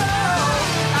very soul.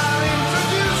 I'll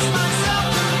introduce myself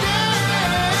today.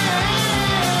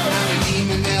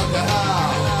 Demon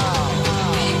alcohol,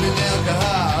 demon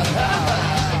alcohol,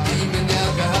 demon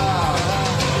alcohol,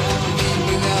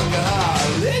 demon alcohol.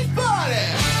 Let's party.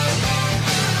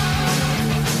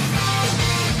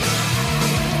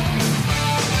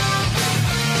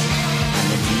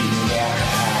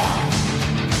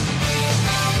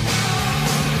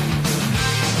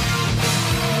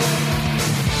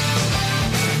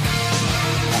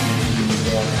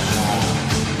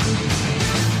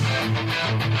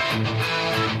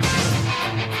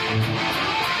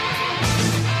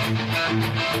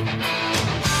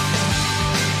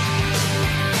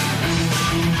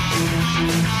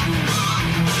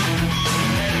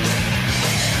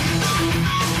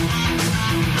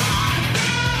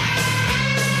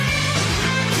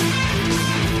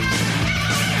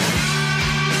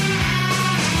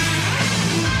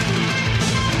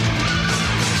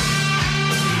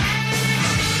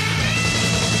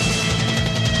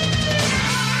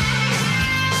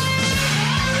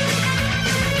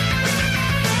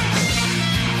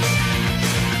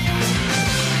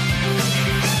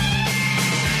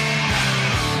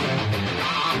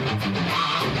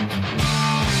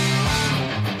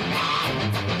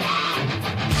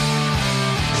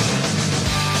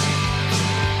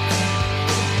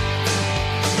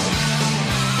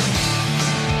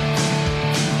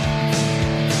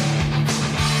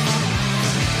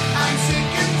 I'm sick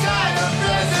and tired of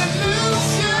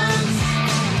resolutions.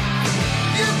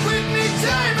 You quit me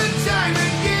time and time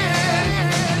again.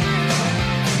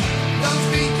 Don't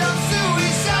speak of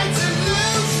suicide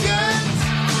solutions.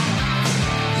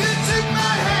 You took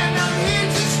my hand, I'm here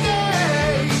to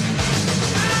stay.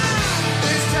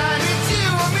 This time it's you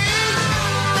or me.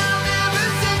 I'll never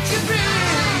set you free.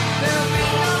 There'll be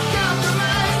no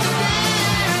compromise today.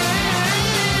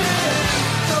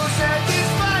 So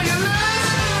satisfy your lust.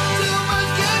 Too much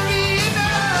can't be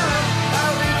enough.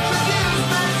 I'll introduce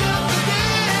myself today.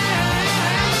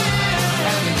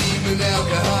 I'm the demon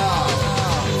alcohol.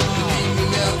 The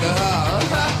demon alcohol.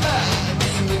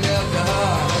 Demon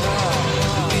alcohol.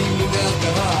 The demon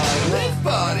alcohol. Let's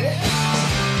party.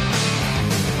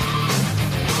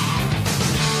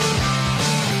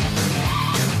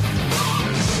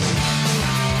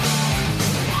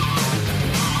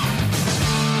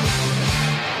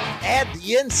 Add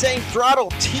the Insane Throttle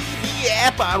TV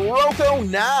app on Roku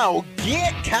now.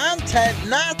 Get content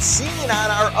not seen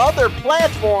on our other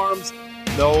platforms.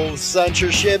 No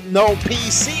censorship, no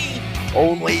PC.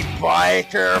 Only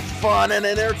biker fun and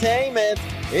entertainment.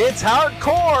 It's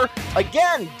hardcore.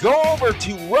 Again, go over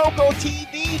to Roku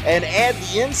TV and add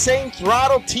the Insane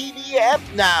Throttle TV app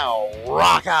now.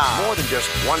 Rock on. More than just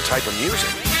one type of music.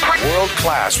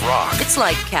 World-class rock. It's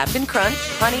like Captain Crunch,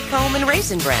 Honeycomb, and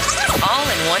Raisin Bran. All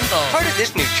in one bowl. Part of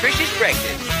this nutritious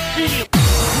breakfast.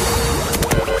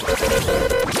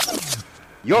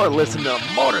 You're listening to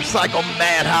Motorcycle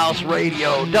Madhouse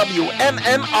Radio,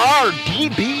 WMMR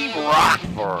DB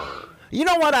Rockford. You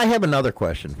know what? I have another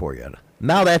question for you.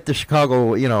 Now that the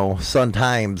Chicago,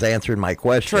 Sun-Times answered my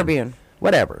question. Tribune.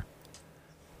 Whatever.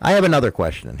 I have another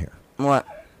question in here. What?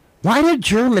 Why do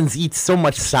Germans eat so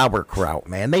much sauerkraut,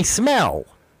 man? They smell.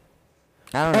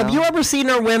 I don't know. Have you ever seen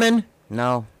their women?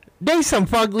 No. They some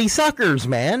fugly suckers,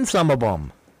 man, some of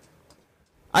them.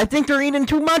 I think they're eating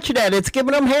too much of that. It's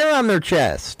giving them hair on their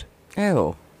chest.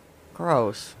 Ew.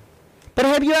 Gross. But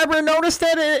have you ever noticed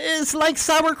that it's like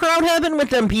sauerkraut heaven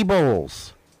with them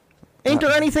peoples? Ain't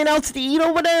there anything else to eat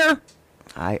over there?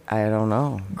 I don't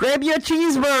know. Grab you a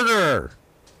cheeseburger.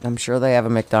 I'm sure they have a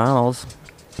McDonald's.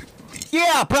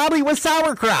 Yeah, probably with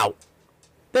sauerkraut.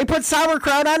 They put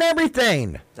sauerkraut on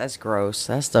everything. That's gross.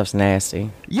 That stuff's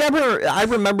nasty. I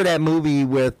remember that movie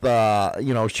with,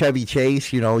 Chevy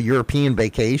Chase, European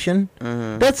Vacation.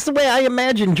 Mm-hmm. That's the way I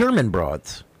imagine German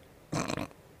broads.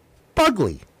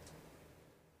 Fugly.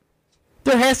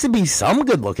 There has to be some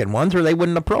good-looking ones, or they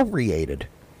wouldn't have procreated.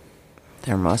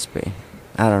 There must be.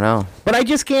 I don't know. But I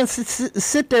just can't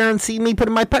sit there and see me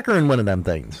putting my pecker in one of them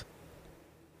things.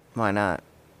 Why not?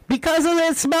 Because of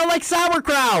it smell like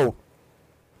sauerkraut.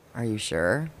 Are you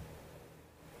sure?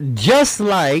 Just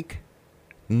like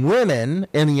women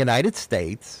in the United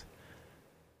States,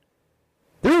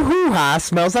 their hoo-ha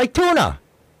smells like tuna.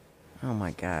 Oh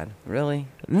my God. Really?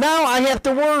 Now I have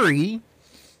to worry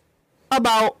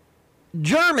about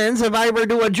Germans if I ever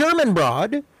do a German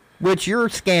broad, which you're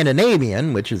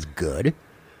Scandinavian, which is good.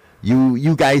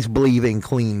 You guys believe in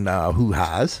clean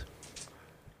hoo-has.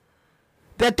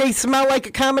 That they smell like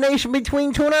a combination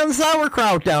between tuna and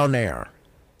sauerkraut down there.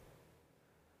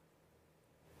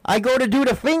 I go to do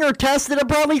the finger test, it'll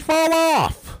probably fall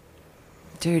off.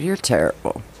 Dude, you're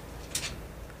terrible.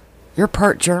 You're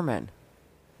part German.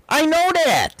 I know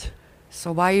that.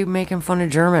 So why are you making fun of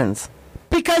Germans?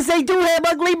 Because they do have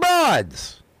ugly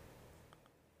broads.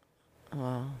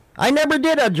 Well, I never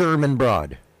did a German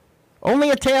broad. Only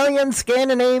Italians,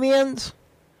 Scandinavians.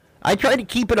 I try to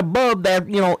keep it above that,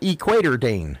 equator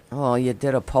thing. well, you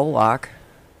did a Polak.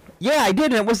 Yeah, I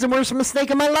did. It was the worst mistake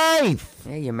of my life.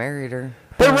 Yeah, you married her.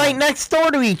 They're right next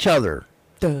door to each other.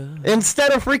 Duh.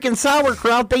 Instead of freaking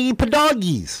sauerkraut, they eat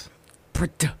padoggies.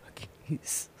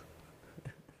 Padoggies.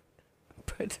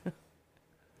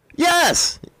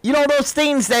 Yes. You know those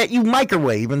things that you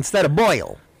microwave instead of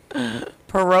boil.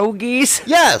 Pierogies?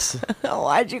 Yes.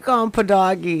 Why'd you call them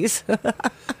padoggies?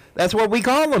 That's what we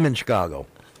call them in Chicago.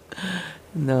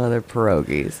 No, they're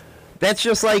pierogies. That's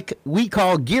just like we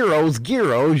call gyros,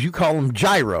 you call them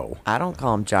gyro. I don't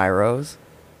call them gyros.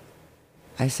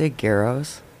 I say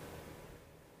gyros.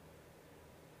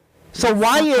 So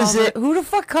why is it... Who the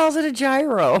fuck calls it a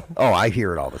gyro? Oh, I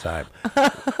hear it all the time.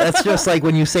 That's just like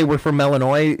when you say we're from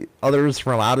Illinois, others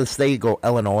from out of state go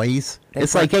Illinois.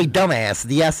 It's like, hey, dumbass,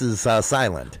 the S is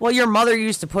silent. Well, your mother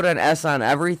used to put an S on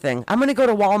everything. I'm going to go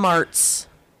to Walmart's.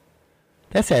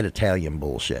 That's that Italian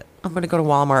bullshit. I'm going to go to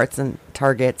Walmart's and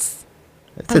Target's.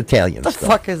 It's Italian What stuff. the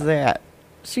fuck is that?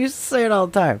 She used to say it all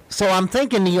the time. So I'm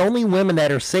thinking the only women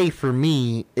that are safe for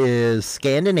me is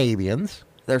Scandinavians.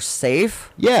 They're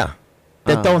safe? Yeah.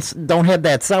 That don't have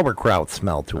that sauerkraut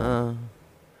smell to them.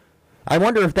 I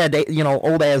wonder if that,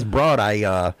 old ass broad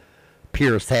I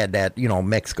pierced had that,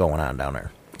 mix going on down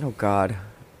there. Oh, God.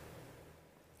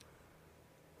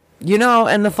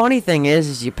 And the funny thing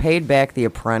is you paid back The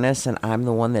Apprentice, and I'm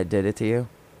the one that did it to you.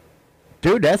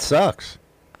 Dude, that sucks.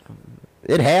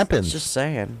 It happens. Just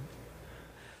saying.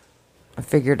 I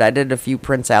figured I did a few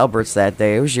Prince Alberts that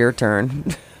day. It was your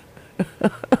turn.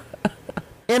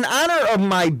 In honor of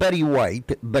my Betty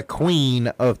White, the queen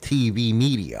of TV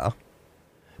media,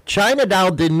 China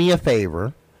Doll did me a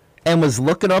favor and was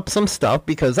looking up some stuff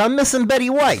because I'm missing Betty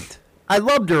White. I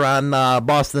loved her on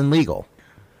Boston Legal.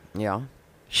 Yeah.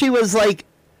 She was like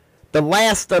the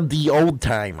last of the old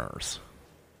timers.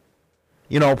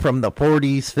 From the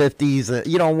 40s,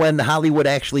 50s, when Hollywood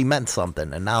actually meant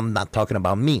something. And now I'm not talking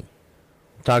about me.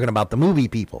 I'm talking about the movie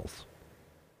peoples.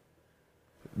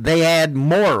 They had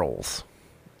morals.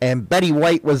 And Betty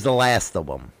White was the last of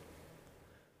them.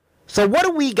 So what do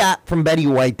we got from Betty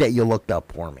White that you looked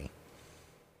up for me?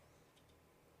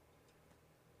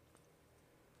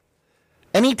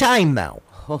 Anytime now.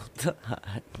 Hold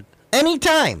on.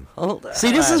 Anytime. Hold on.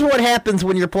 See, this is what happens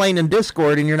when you're playing in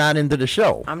Discord and you're not into the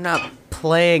show. I'm not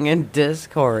playing in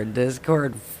Discord.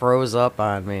 Discord froze up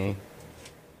on me.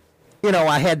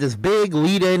 I had this big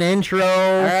lead-in intro.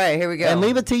 All right, here we go. And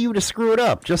leave it to you to screw it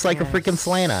up, just like a freaking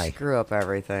slant eye. Screw up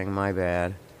everything. My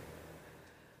bad.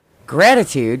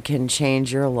 Gratitude can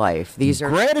change your life.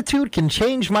 Gratitude can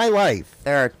change my life.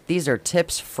 These are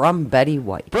tips from Betty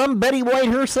White. From Betty White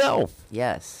herself.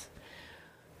 Yes.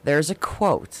 There's a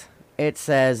quote. It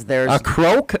says there's... A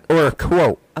croak or a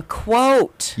quote? A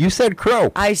quote. You said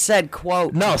croak. I said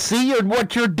quote. No, see,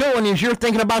 what you're doing is you're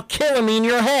thinking about killing me in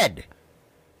your head.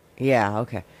 Yeah,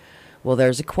 okay. Well,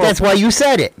 there's a quote. That's why you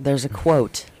said it. There's a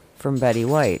quote from Betty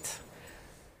White.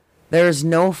 There's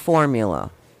no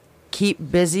formula.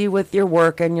 Keep busy with your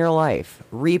work and your life.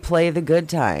 Replay the good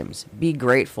times. Be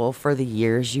grateful for the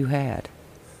years you had.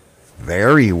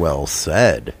 Very well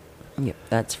said. Yep,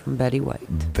 that's from Betty White.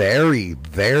 Very,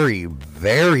 very,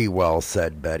 very well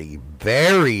said, Betty.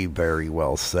 Very, very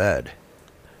well said.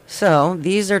 So,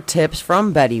 these are tips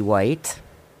from Betty White.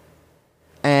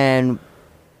 And...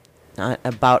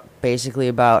 basically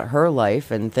about her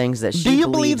life and things that she believes in. Do you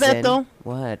believe that, though?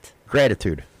 What?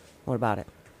 Gratitude. What about it?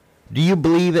 Do you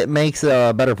believe it makes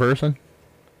a better person?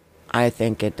 I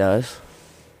think it does.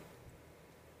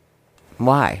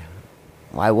 Why?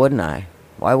 Why wouldn't I?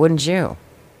 Why wouldn't you?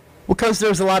 Because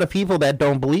there's a lot of people that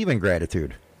don't believe in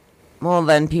gratitude. Well,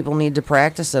 then people need to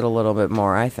practice it a little bit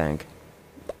more, I think.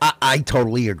 I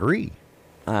totally agree.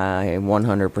 I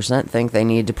 100% think they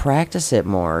need to practice it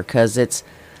more because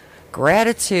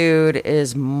gratitude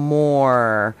is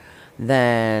more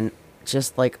than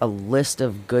just like a list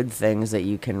of good things that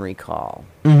you can recall.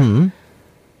 Mm-hmm.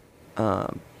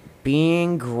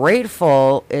 Being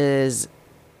grateful is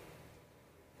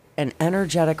an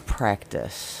energetic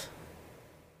practice.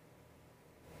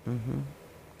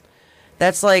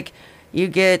 That's like you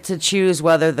get to choose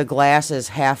whether the glass is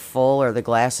half full or the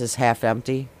glass is half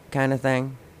empty kind of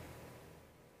thing.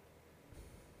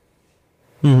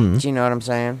 Mm-hmm. Do you know what I'm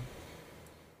saying?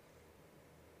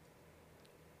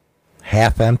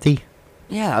 Half empty?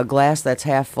 Yeah, a glass that's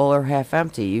half full or half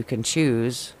empty. You can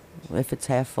choose if it's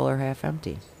half full or half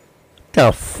empty.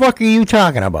 The fuck are you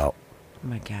talking about? Oh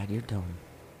my God, you're dumb.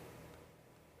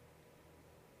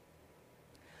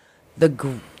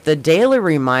 The daily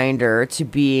reminder to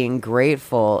being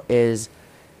grateful is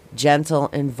gentle,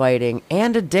 inviting,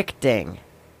 and addicting.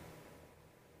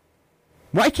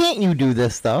 Why can't you do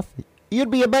this stuff? You'd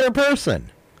be a better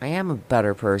person. I am a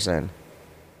better person.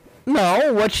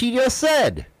 No, what she just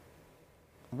said.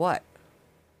 What?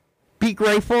 Be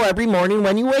grateful every morning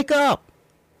when you wake up.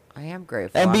 I am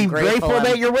grateful. And be grateful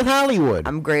that you're with Hollywood.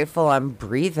 I'm grateful I'm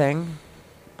breathing.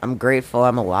 I'm grateful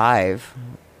I'm alive.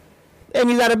 And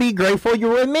you gotta be grateful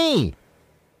you're with me.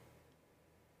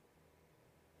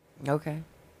 Okay.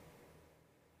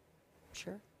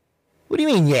 Sure. What do you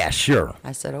mean, yeah, sure?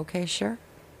 I said, okay, sure.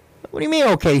 What do you mean,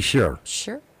 okay, sure?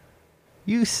 Sure.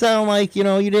 You sound like, you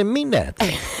didn't mean that.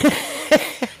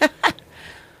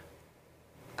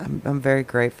 I'm very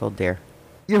grateful, dear.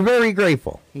 You're very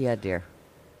grateful. Yeah, dear.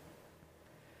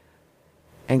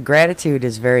 And gratitude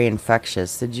is very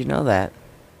infectious. Did you know that?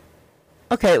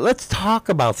 Okay, let's talk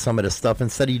about some of this stuff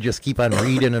instead of you just keep on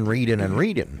reading and reading and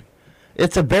reading.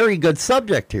 It's a very good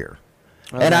subject here.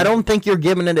 Okay. And I don't think you're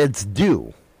giving it its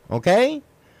due. Okay?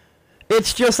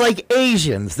 It's just like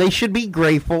Asians. They should be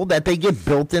grateful that they get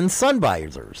built-in sun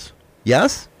visors.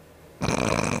 Yes?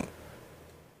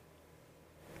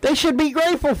 They should be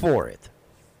grateful for it.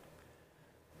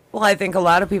 Well, I think a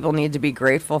lot of people need to be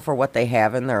grateful for what they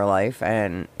have in their life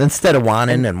and instead of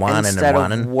wanting and wanting and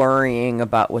wanting. Instead of worrying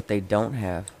about what they don't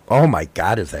have. Oh my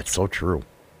God, is that so true?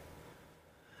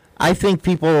 I think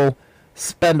people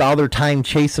spend all their time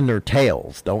chasing their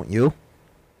tails, don't you?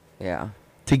 Yeah.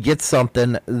 To get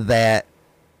something that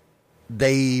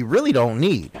they really don't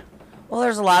need. Well,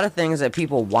 there's a lot of things that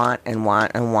people want and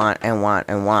want and want and want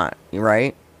and want. You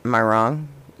right? Am I wrong?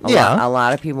 A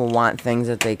lot of people want things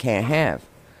that they can't have.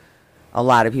 A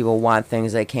lot of people want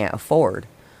things they can't afford.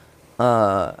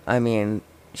 I mean,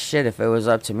 shit, if it was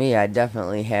up to me, I'd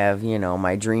definitely have,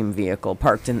 my dream vehicle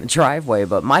parked in the driveway,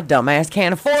 but my dumb ass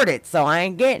can't afford it, so I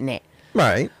ain't getting it.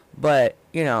 Right. But,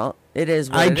 it is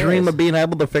what I it dream is. of being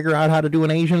able to figure out how to do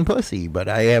an Asian pussy, but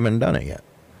I haven't done it yet.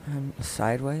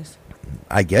 Sideways?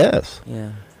 I guess.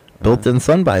 Yeah. Built-in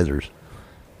sun visors.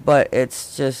 But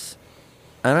it's just,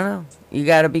 I don't know. You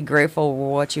got to be grateful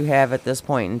for what you have at this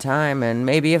point in time, and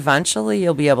maybe eventually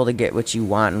you'll be able to get what you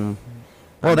want. And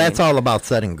that's all about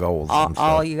setting goals.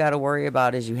 All you got to worry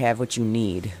about is you have what you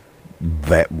need.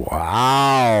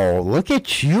 Wow. Look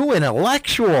at you,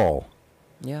 intellectual.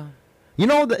 Yeah.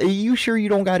 Are you sure you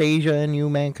don't got Asia in you,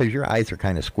 man? Because your eyes are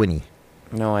kind of squinty.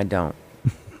 No, I don't.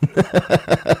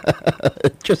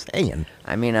 Just saying.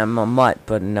 I mean, I'm a mutt,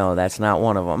 but no, that's not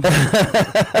one of them.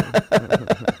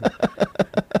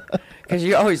 Because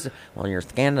you always, you're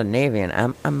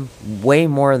Scandinavian. I'm way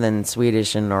more than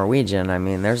Swedish and Norwegian. I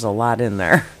mean, there's a lot in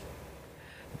there.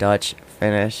 Dutch,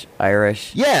 Finnish,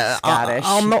 Irish, Scottish.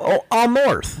 All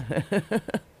north.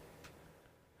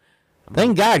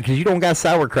 Thank God, because you don't got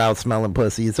sauerkraut smelling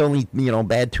pussy. It's only,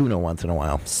 bad tuna once in a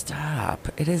while. Stop.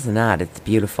 It is not. It's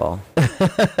beautiful.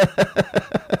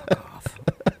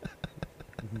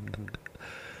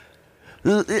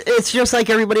 It's just like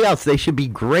everybody else. They should be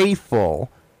grateful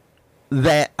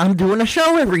that I'm doing a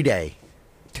show every day.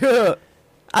 They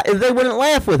wouldn't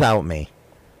laugh without me.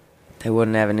 They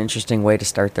wouldn't have an interesting way to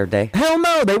start their day. Hell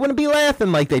no, they wouldn't be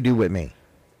laughing like they do with me.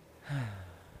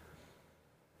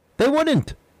 They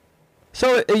wouldn't.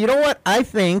 So, you know what? I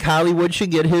think Hollywood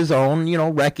should get his own,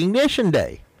 recognition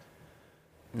day.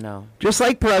 No. Just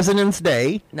like President's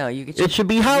Day. No, you get it should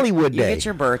be Hollywood Day. You get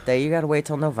your birthday. You got to wait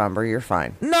till November. You're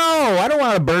fine. No, I don't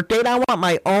want a birth date. I want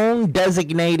my own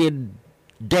designated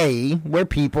day where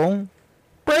people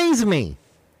praise me.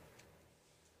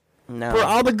 No. For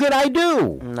all the good I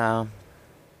do. No.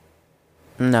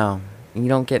 You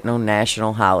don't get no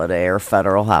national holiday or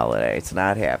federal holiday. It's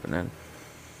not happening.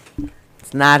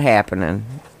 It's not happening.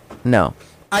 No.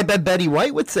 I bet Betty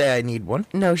White would say I need one.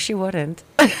 No, she wouldn't.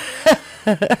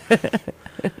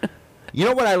 You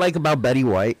know what I like about Betty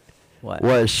White? What?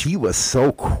 Was she was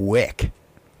so quick.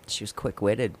 She was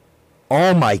quick-witted.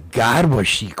 Oh my God, was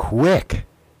she quick.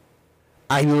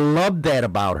 I loved that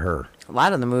about her. A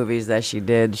lot of the movies that she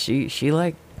did, she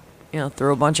like,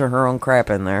 threw a bunch of her own crap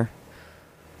in there.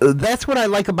 That's what I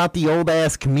like about the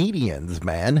old-ass comedians,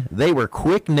 man. They were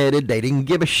quick-knitted. They didn't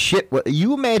give a shit.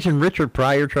 You imagine Richard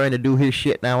Pryor trying to do his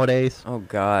shit nowadays? Oh,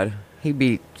 God. He'd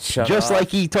be shut Just off. like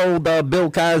he told Bill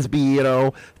Cosby,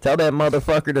 tell that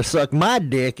motherfucker to suck my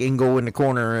dick and go in the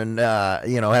corner and,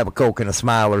 have a Coke and a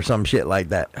smile or some shit like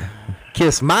that.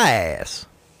 Kiss my ass.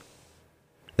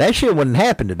 That shit wouldn't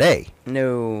happen today.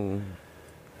 No.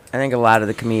 I think a lot of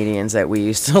the comedians that we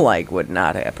used to like would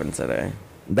not happen today.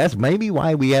 That's maybe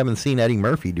why we haven't seen Eddie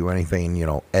Murphy do anything,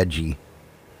 edgy.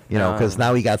 Because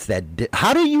now he got that.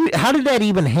 How did that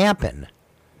even happen?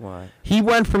 What? He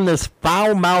went from this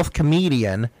foul-mouthed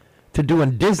comedian to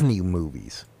doing Disney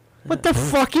movies. What the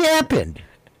fuck happened?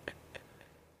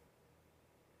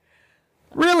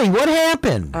 Really, what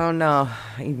happened? Oh, no.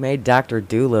 He made Dr.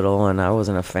 Dolittle, and I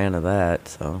wasn't a fan of that,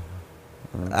 so.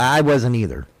 I wasn't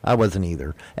either.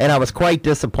 And I was quite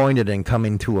disappointed in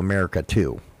Coming to America,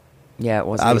 too. Yeah, it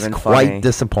wasn't even funny. I was quite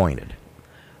disappointed.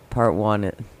 Part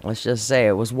 1, let's just say,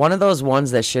 it was one of those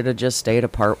ones that should have just stayed a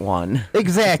part 1.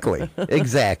 Exactly.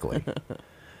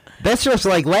 That's just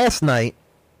like last night.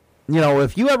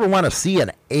 If you ever want to see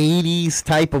an 80s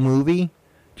type of movie,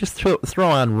 just throw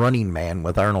on Running Man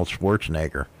with Arnold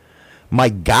Schwarzenegger. My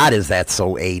God, is that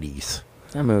so 80s?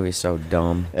 That movie's so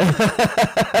dumb.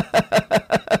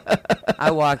 I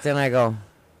walked in, I go,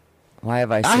 why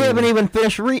have I seen I haven't even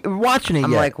finished watching it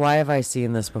I'm yet. like, why have I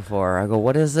seen this before? I go,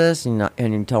 what is this? And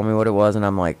you told me what it was, and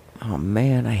I'm like, oh,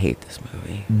 man, I hate this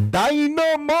movie.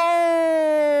 Dynamo!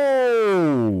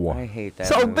 I hate that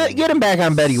So, movie. getting back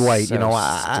on Betty White, So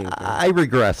I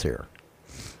regress here.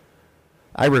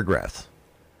 I regress.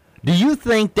 Do you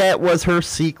think that was her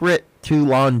secret to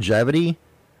longevity?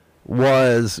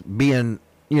 Was being,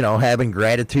 having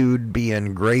gratitude,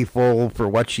 being grateful for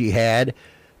what she had,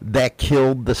 that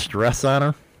killed the stress on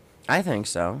her? I think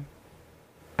so.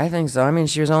 I mean,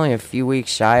 she was only a few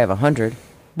weeks shy of 100.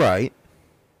 Right.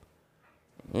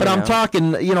 But I'm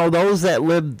talking, those that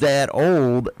live that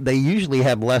old, they usually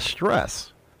have less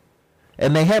stress.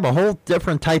 And they have a whole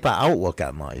different type of outlook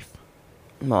on life.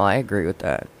 Well, I agree with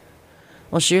that.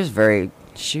 Well, she was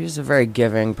a very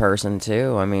giving person,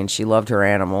 too. I mean, she loved her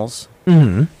animals.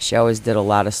 Mm-hmm. She always did a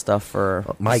lot of stuff for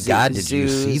My God, did you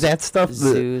see that stuff?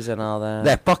 Zoos and all that.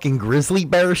 That fucking grizzly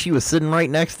bear she was sitting right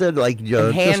next to, like,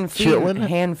 just chilling.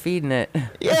 Hand feeding it.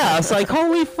 Yeah, it's like,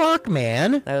 holy fuck,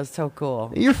 man. That was so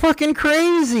cool. You're fucking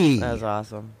crazy. That was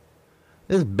awesome.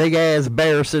 This big-ass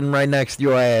bear sitting right next to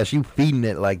your ass, you feeding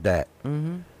it like that.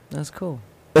 Mm-hmm. That's cool.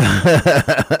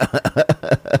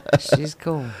 She's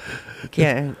cool. You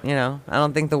can't, I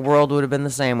don't think the world would have been the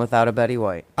same without a Betty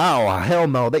White. Oh, hell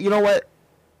no. You know what?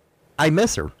 I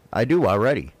miss her. I do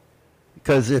already.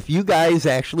 Because if you guys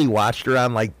actually watched her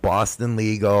on, like, Boston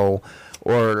Legal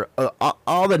or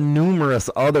all the numerous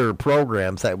other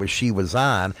programs that she was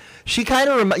on, she kind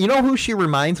of, you know who she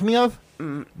reminds me of?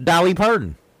 Dolly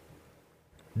Parton.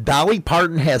 Dolly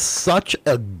Parton has such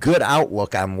a good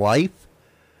outlook on life.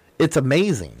 It's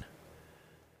amazing.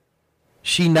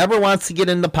 She never wants to get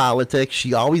into politics.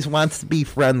 She always wants to be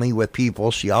friendly with people.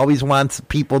 She always wants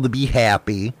people to be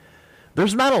happy.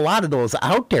 There's not a lot of those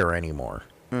out there anymore.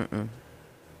 Mm-mm.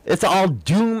 It's all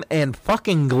doom and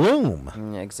fucking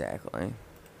gloom. Exactly.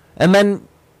 And then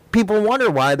people wonder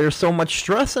why there's so much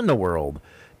stress in the world.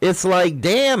 It's like,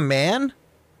 damn, man.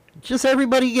 Just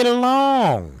everybody get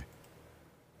along.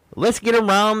 Let's get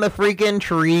around the freaking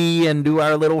tree and do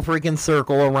our little freaking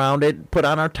circle around it. Put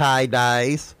on our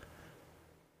tie-dyes.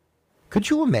 Could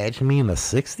you imagine me in the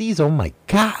 60s? Oh, my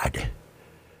God.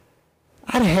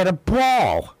 I'd have had a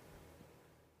ball.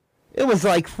 It was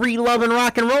like free love and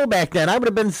rock and roll back then. I would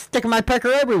have been sticking my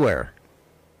pecker everywhere.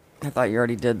 I thought you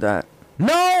already did that.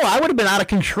 No, I would have been out of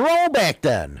control back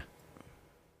then.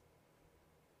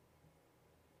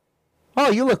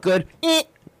 Oh, you look good.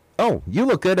 Oh, you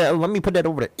look good. Let me put that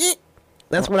over there.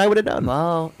 That's what I would have done.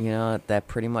 Well, that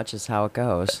pretty much is how it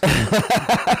goes.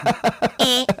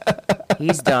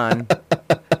 He's done.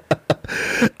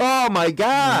 Oh, my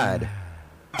God.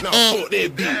 Now, fuck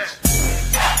that bitch.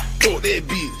 Fuck that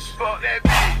bitch. Fuck that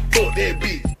bitch. Fuck that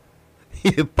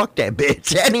bitch. Fuck that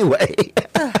bitch. Anyway.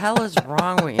 What the hell is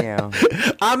wrong with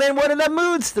you? I'm in one of the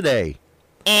moods today.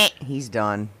 He's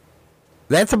done.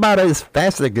 That's about as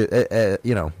fast as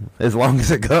as long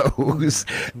as it goes.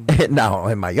 Now,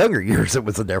 in my younger years, it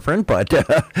was different, but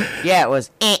yeah, it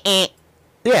was.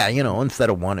 Yeah, instead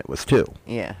of 1, it was 2.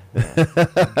 Yeah.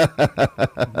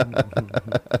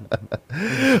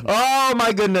 Oh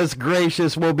my goodness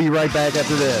gracious! We'll be right back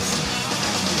after this.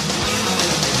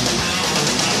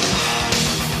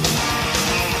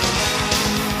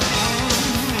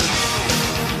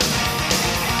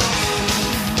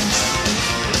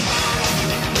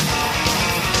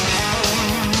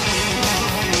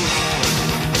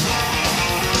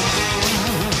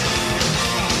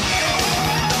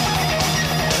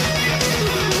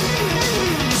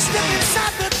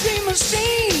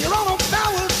 Machine, you're on a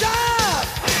power drive.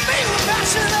 Feel the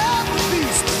passion of the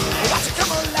beast. Watch it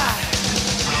come alive.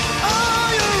 Oh,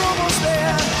 you're almost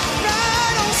there.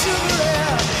 Right on sugar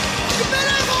air. You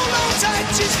better hold on tight.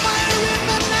 She's fire in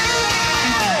the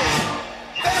night.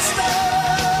 Faster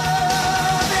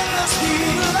than the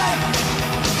speed of light.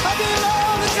 I get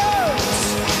all the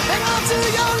girls. Hang on to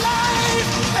your life.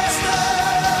 Faster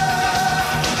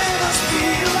than the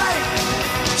speed of light.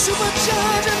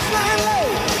 Supercharge and fly low.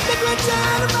 Liquid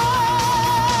dynamite.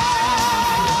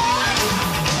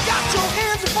 Got your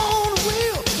hands upon the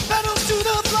wheel, pedals to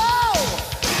the floor.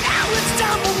 Now it's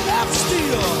time for love to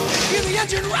steal. Hear the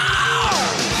engine roar.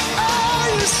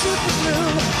 Oh, you super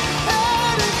blue,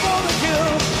 heading for the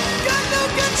kill. Got no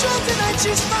control tonight,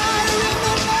 she's fire in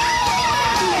the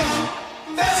night.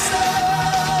 Faster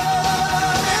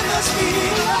than the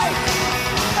speed of light.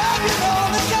 Hugging all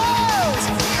the girls,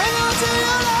 hang on to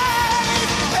your life.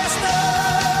 Faster.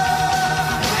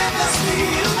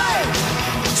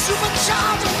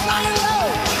 Supercharged and flying low,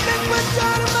 liquid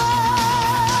dynamite.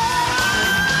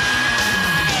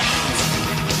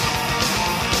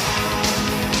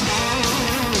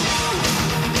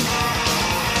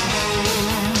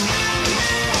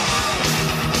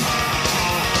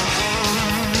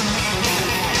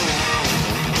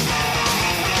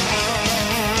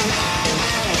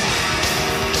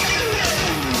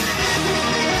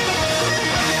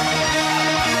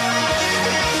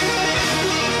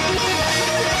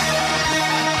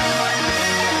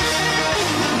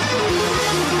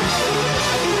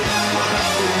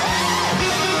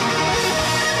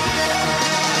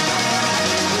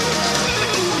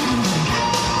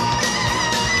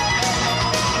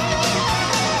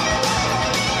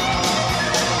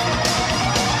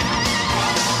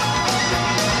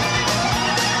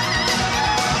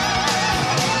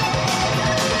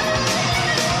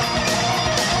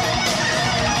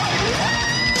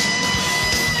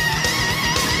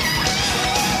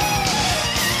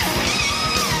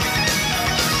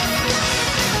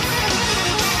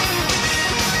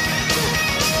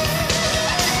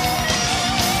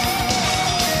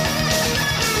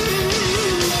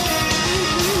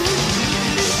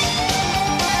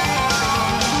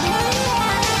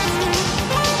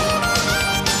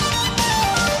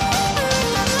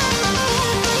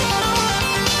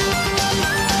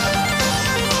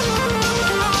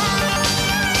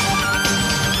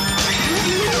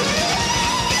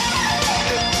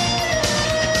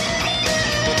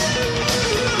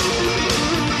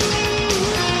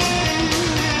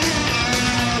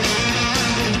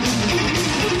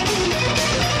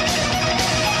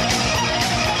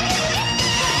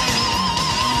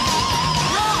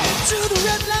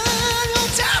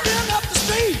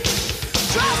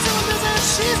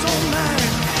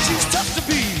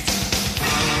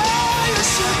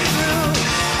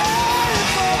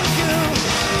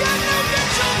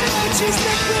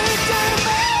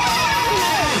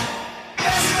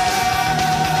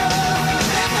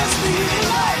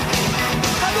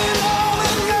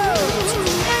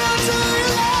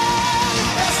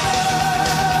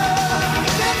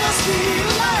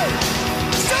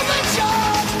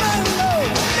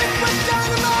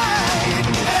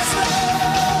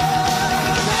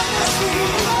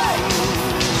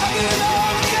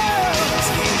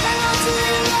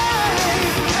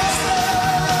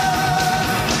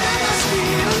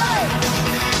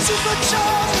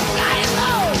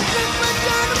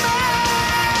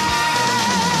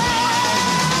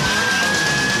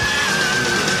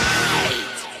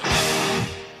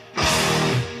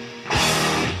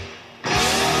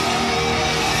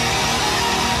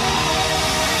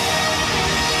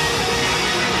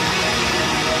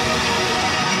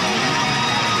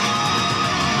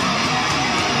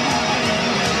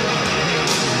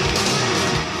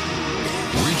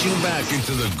 Back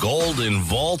into the golden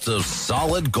vault of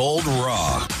solid gold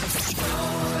rock.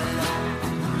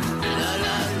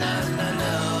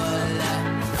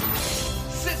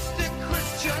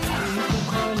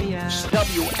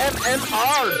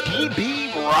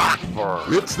 WMMR-DB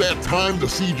Rockford. It's that time to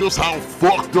see just how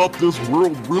fucked up this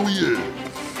world really is.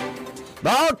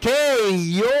 Okay,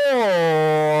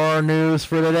 your news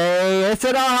for today. It's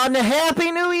on the Happy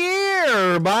New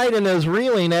Year. Biden is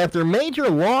reeling after major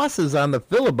losses on the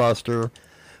filibuster,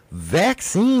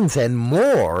 vaccines, and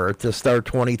more to start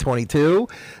 2022.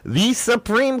 The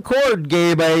Supreme Court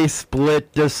gave a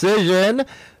split decision.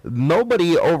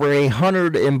 Nobody over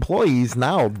 100 employees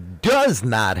now does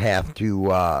not have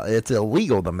to, it's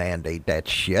illegal to mandate that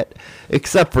shit,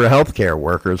 except for healthcare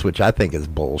workers, which I think is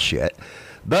bullshit.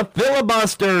 The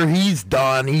filibuster, he's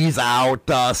done, he's out.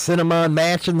 Cinema and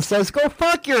Mansion says, go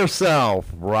fuck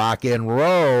yourself, rock and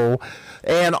roll.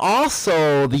 And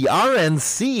also, the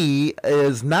RNC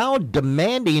is now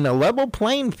demanding a level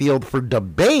playing field for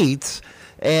debates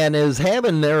and is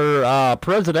having their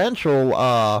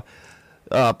presidential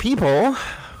people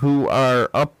who are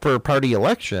up for party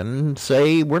election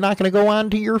say, we're not going to go on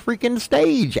to your freaking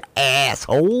stage,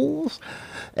 assholes.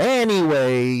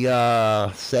 Anyway,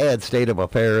 sad state of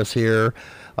affairs here.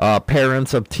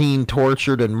 Parents of teen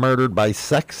tortured and murdered by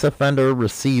sex offender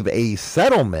receive a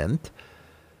settlement.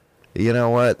 You know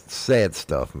what? Sad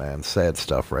stuff, man. Sad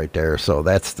stuff right there. So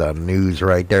that's the news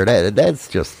right there. That's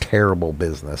just terrible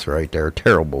business right there.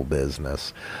 Terrible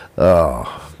business.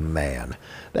 Oh, man.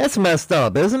 That's messed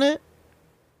up, isn't it?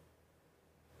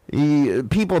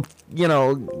 People,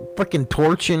 freaking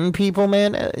torching people,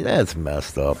 man. That's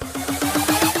messed up.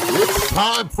 It's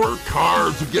time for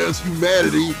Cards Against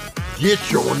Humanity.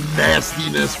 Get your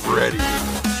nastiness ready.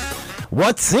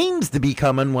 What seems to be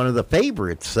becoming one of the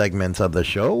favorite segments of the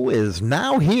show is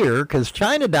now here because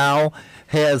China Doll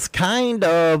has kind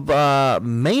of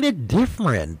made it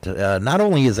different. Not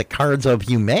only is it Cards of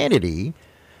Humanity,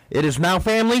 it is now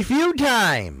Family Feud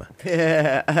time.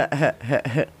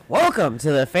 Welcome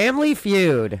to the Family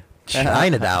Feud.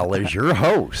 China Doll is your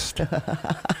host.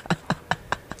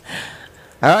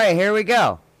 All right, here we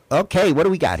go. Okay, what do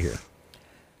we got here?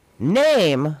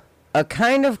 Name a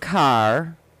kind of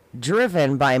car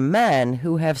driven by men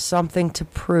who have something to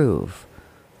prove.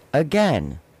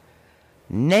 Again,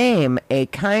 name a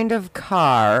kind of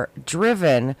car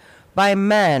driven by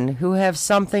men who have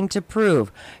something to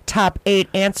prove. Top 8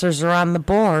 answers are on the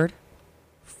board.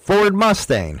 Ford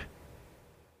Mustang.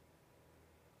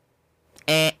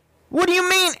 What do you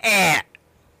mean,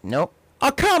 Nope.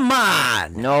 Oh, come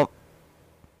on.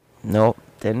 Nope,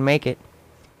 didn't make it.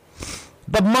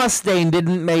 The Mustang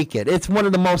didn't make it. It's one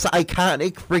of the most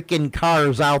iconic freaking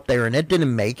cars out there, and it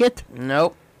didn't make it?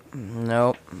 Nope.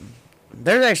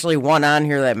 There's actually one on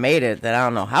here that made it that I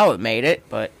don't know how it made it,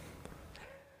 but...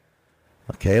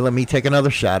 Okay, let me take another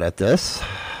shot at this.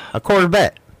 A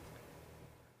Corvette.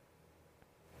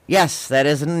 Yes, that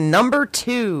is number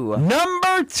 2.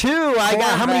 Number 2! I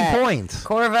got how many points?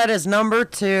 Corvette is number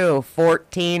 2,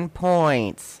 14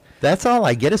 points. That's all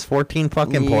I get is 14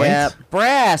 fucking points?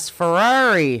 Brass,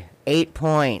 Ferrari, 8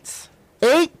 points.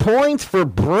 8 points for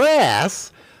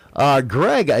Brass.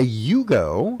 Greg, a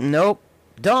Yugo. Nope.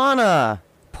 Donna,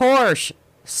 Porsche,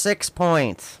 6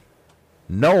 points.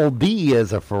 Noel B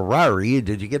is a Ferrari.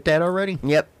 Did you get that already?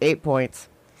 Yep, 8 points.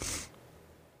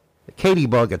 Katie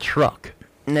Bug, a truck.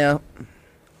 No.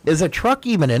 Is a truck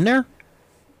even in there?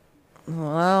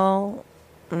 Well,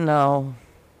 no.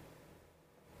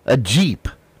 A Jeep.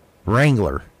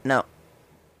 Wrangler. No.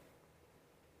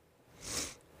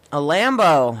 A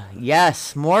Lambo.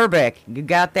 Yes, Morbic. You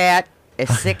got that.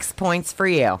 It's 6 points for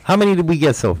you. How many did we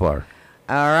get so far?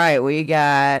 All right, we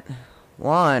got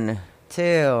 1,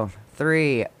 2,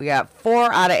 3. We got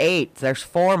 4 out of 8. There's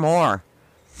 4 more.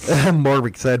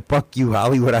 Morbic said, fuck you,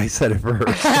 Hollywood. I said it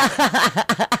first.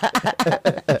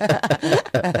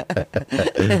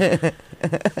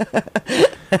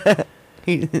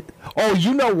 Oh,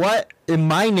 you know what? In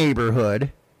my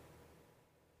neighborhood,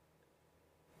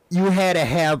 you had to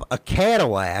have a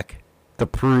Cadillac to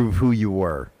prove who you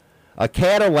were. A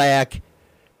Cadillac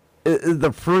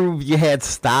to prove you had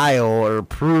style or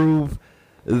prove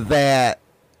that...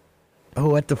 Oh,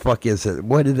 what the fuck is it?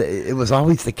 It was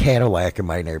always the Cadillac in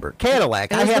my neighborhood.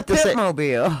 Cadillac, I have to say.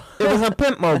 Pimpmobile. It was a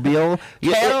Pimpmobile.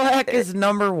 Cadillac is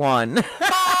number 1.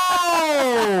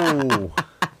 Oh!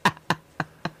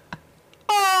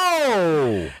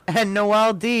 Oh! And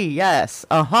Noel D, yes.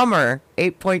 A Hummer,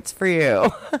 8 points for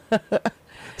you.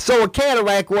 So a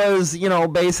Cadillac was,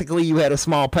 basically you had a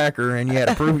small pecker and you had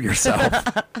to prove yourself.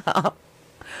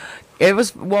 It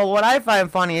was, well, what I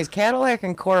find funny is Cadillac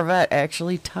and Corvette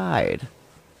actually tied.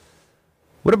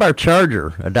 What about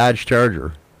Charger? A Dodge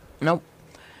Charger? Nope.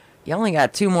 You only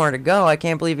got 2 more to go. I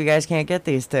can't believe you guys can't get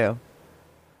these 2.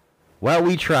 Well,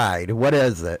 we tried. What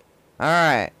is it? All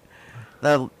right.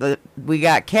 We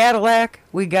got Cadillac,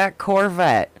 we got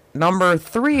Corvette. Number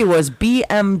 3 was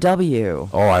BMW.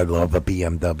 Oh, I love a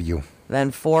BMW.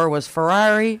 Then 4 was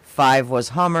Ferrari, 5 was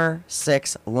Hummer,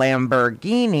 6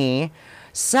 Lamborghini,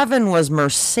 7 was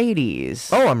Mercedes.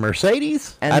 Oh, a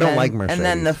Mercedes? I don't like Mercedes. And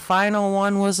then the final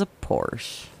one was a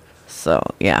Porsche. So,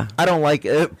 yeah. I don't like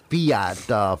Fiat,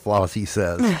 Flossie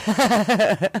says.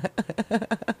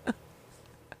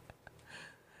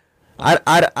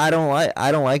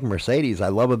 I don't like Mercedes. I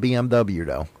love a BMW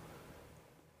though.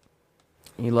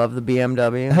 You love the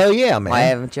BMW? Hell yeah, man. Why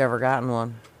haven't you ever gotten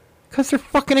one? Because they're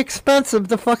fucking expensive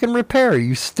to fucking repair. Are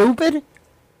you stupid?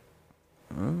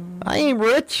 I ain't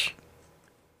rich.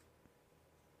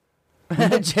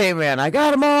 J-Man, I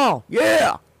got them all.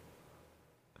 Yeah.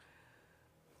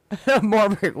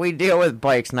 Morbid, we deal with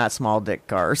bikes, not small dick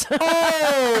cars.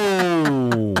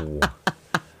 Oh.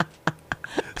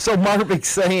 So Marvik's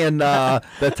saying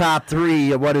the top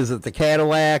 3, what is it, the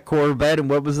Cadillac, Corvette, and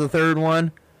what was the third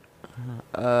one?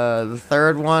 The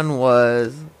third one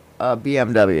was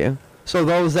BMW. So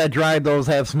those that drive those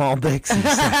have small dicks, he's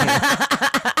saying.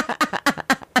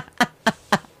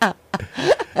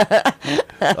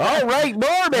 All right,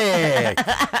 Norbik.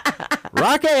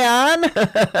 Rock on.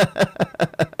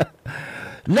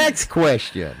 Next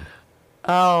question.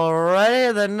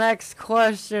 Alrighty, the next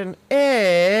question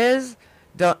is...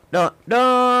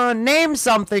 Name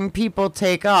something people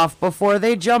take off before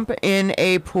they jump in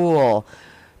a pool.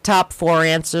 Top 4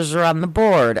 answers are on the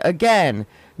board. Again,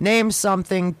 name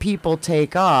something people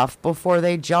take off before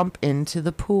they jump into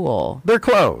the pool. Their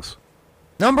clothes.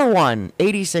 Number 1,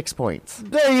 86 points.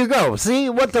 There you go. See,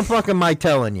 what the fuck am I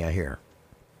telling you here?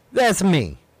 That's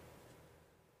me.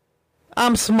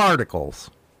 I'm smarticles.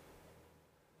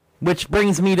 Which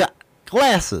brings me to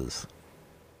glasses.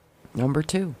 Number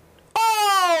 2.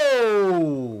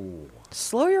 Oh!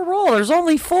 Slow your roll. There's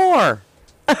only 4.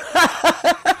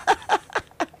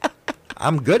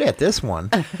 I'm good at this one.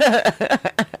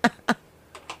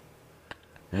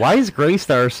 Why is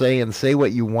Graystar saying, say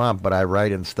what you want, but I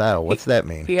write in style? What's that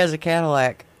mean? He has a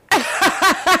Cadillac.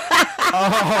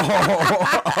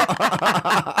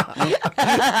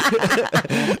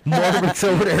 Morbik's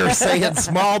over there saying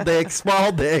small dick,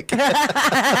 small dick.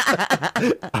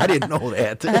 I didn't know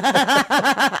that.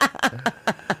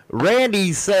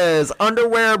 Randy says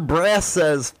underwear, Brass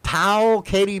says towel,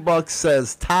 Katie Buck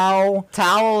says towel.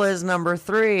 Towel is number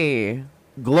 3.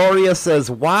 Gloria says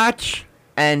watch.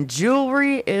 And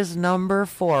jewelry is number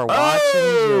 4. Watch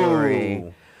and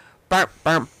jewelry. Burr,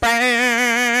 burr,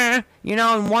 burr. You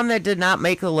know, and one that did not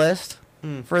make the list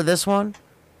for this one,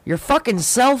 your fucking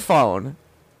cell phone.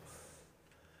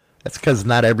 That's because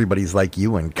not everybody's like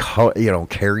you and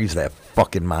carries that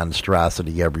fucking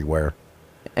monstrosity everywhere.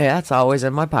 Yeah, it's always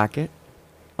in my pocket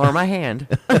or my hand.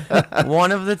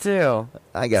 One of the two.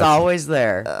 It's always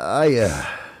there.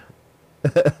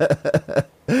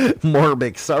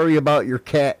 Morbik, sorry about your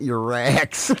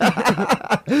racks. They're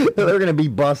going to be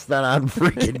busting on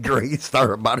freaking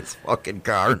Graystar about his fucking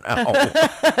car now.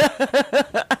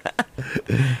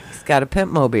 He's got a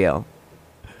pimp mobile.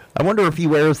 I wonder if he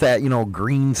wears that,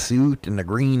 green suit and the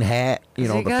green hat,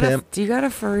 the pimp. Do you got a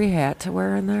furry hat to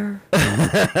wear in there?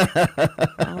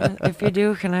 If you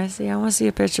do, can I see? I want to see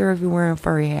a picture of you wearing a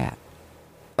furry hat.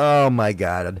 Oh, my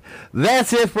God.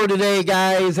 That's it for today,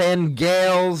 guys and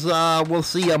gals. We'll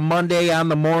see you Monday on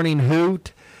the Morning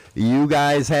Hoot. You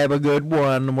guys have a good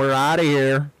one. We're out of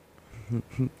here.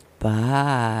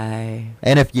 Bye.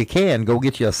 And if you can, go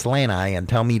get you a slant eye and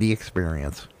tell me the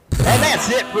experience. And that's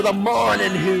it for the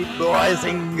Morning Hoot, boys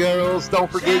and girls.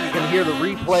 Don't forget you can hear the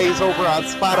replays over on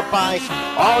Spotify,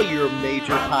 all your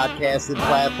major podcasting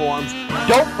platforms.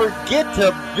 Don't forget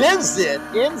to visit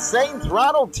Insane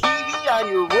Throttle TV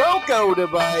on your Roku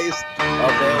device.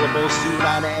 Available soon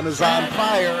on Amazon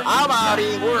Fire. I'm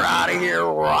outie. We're out of here.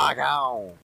 Rock on.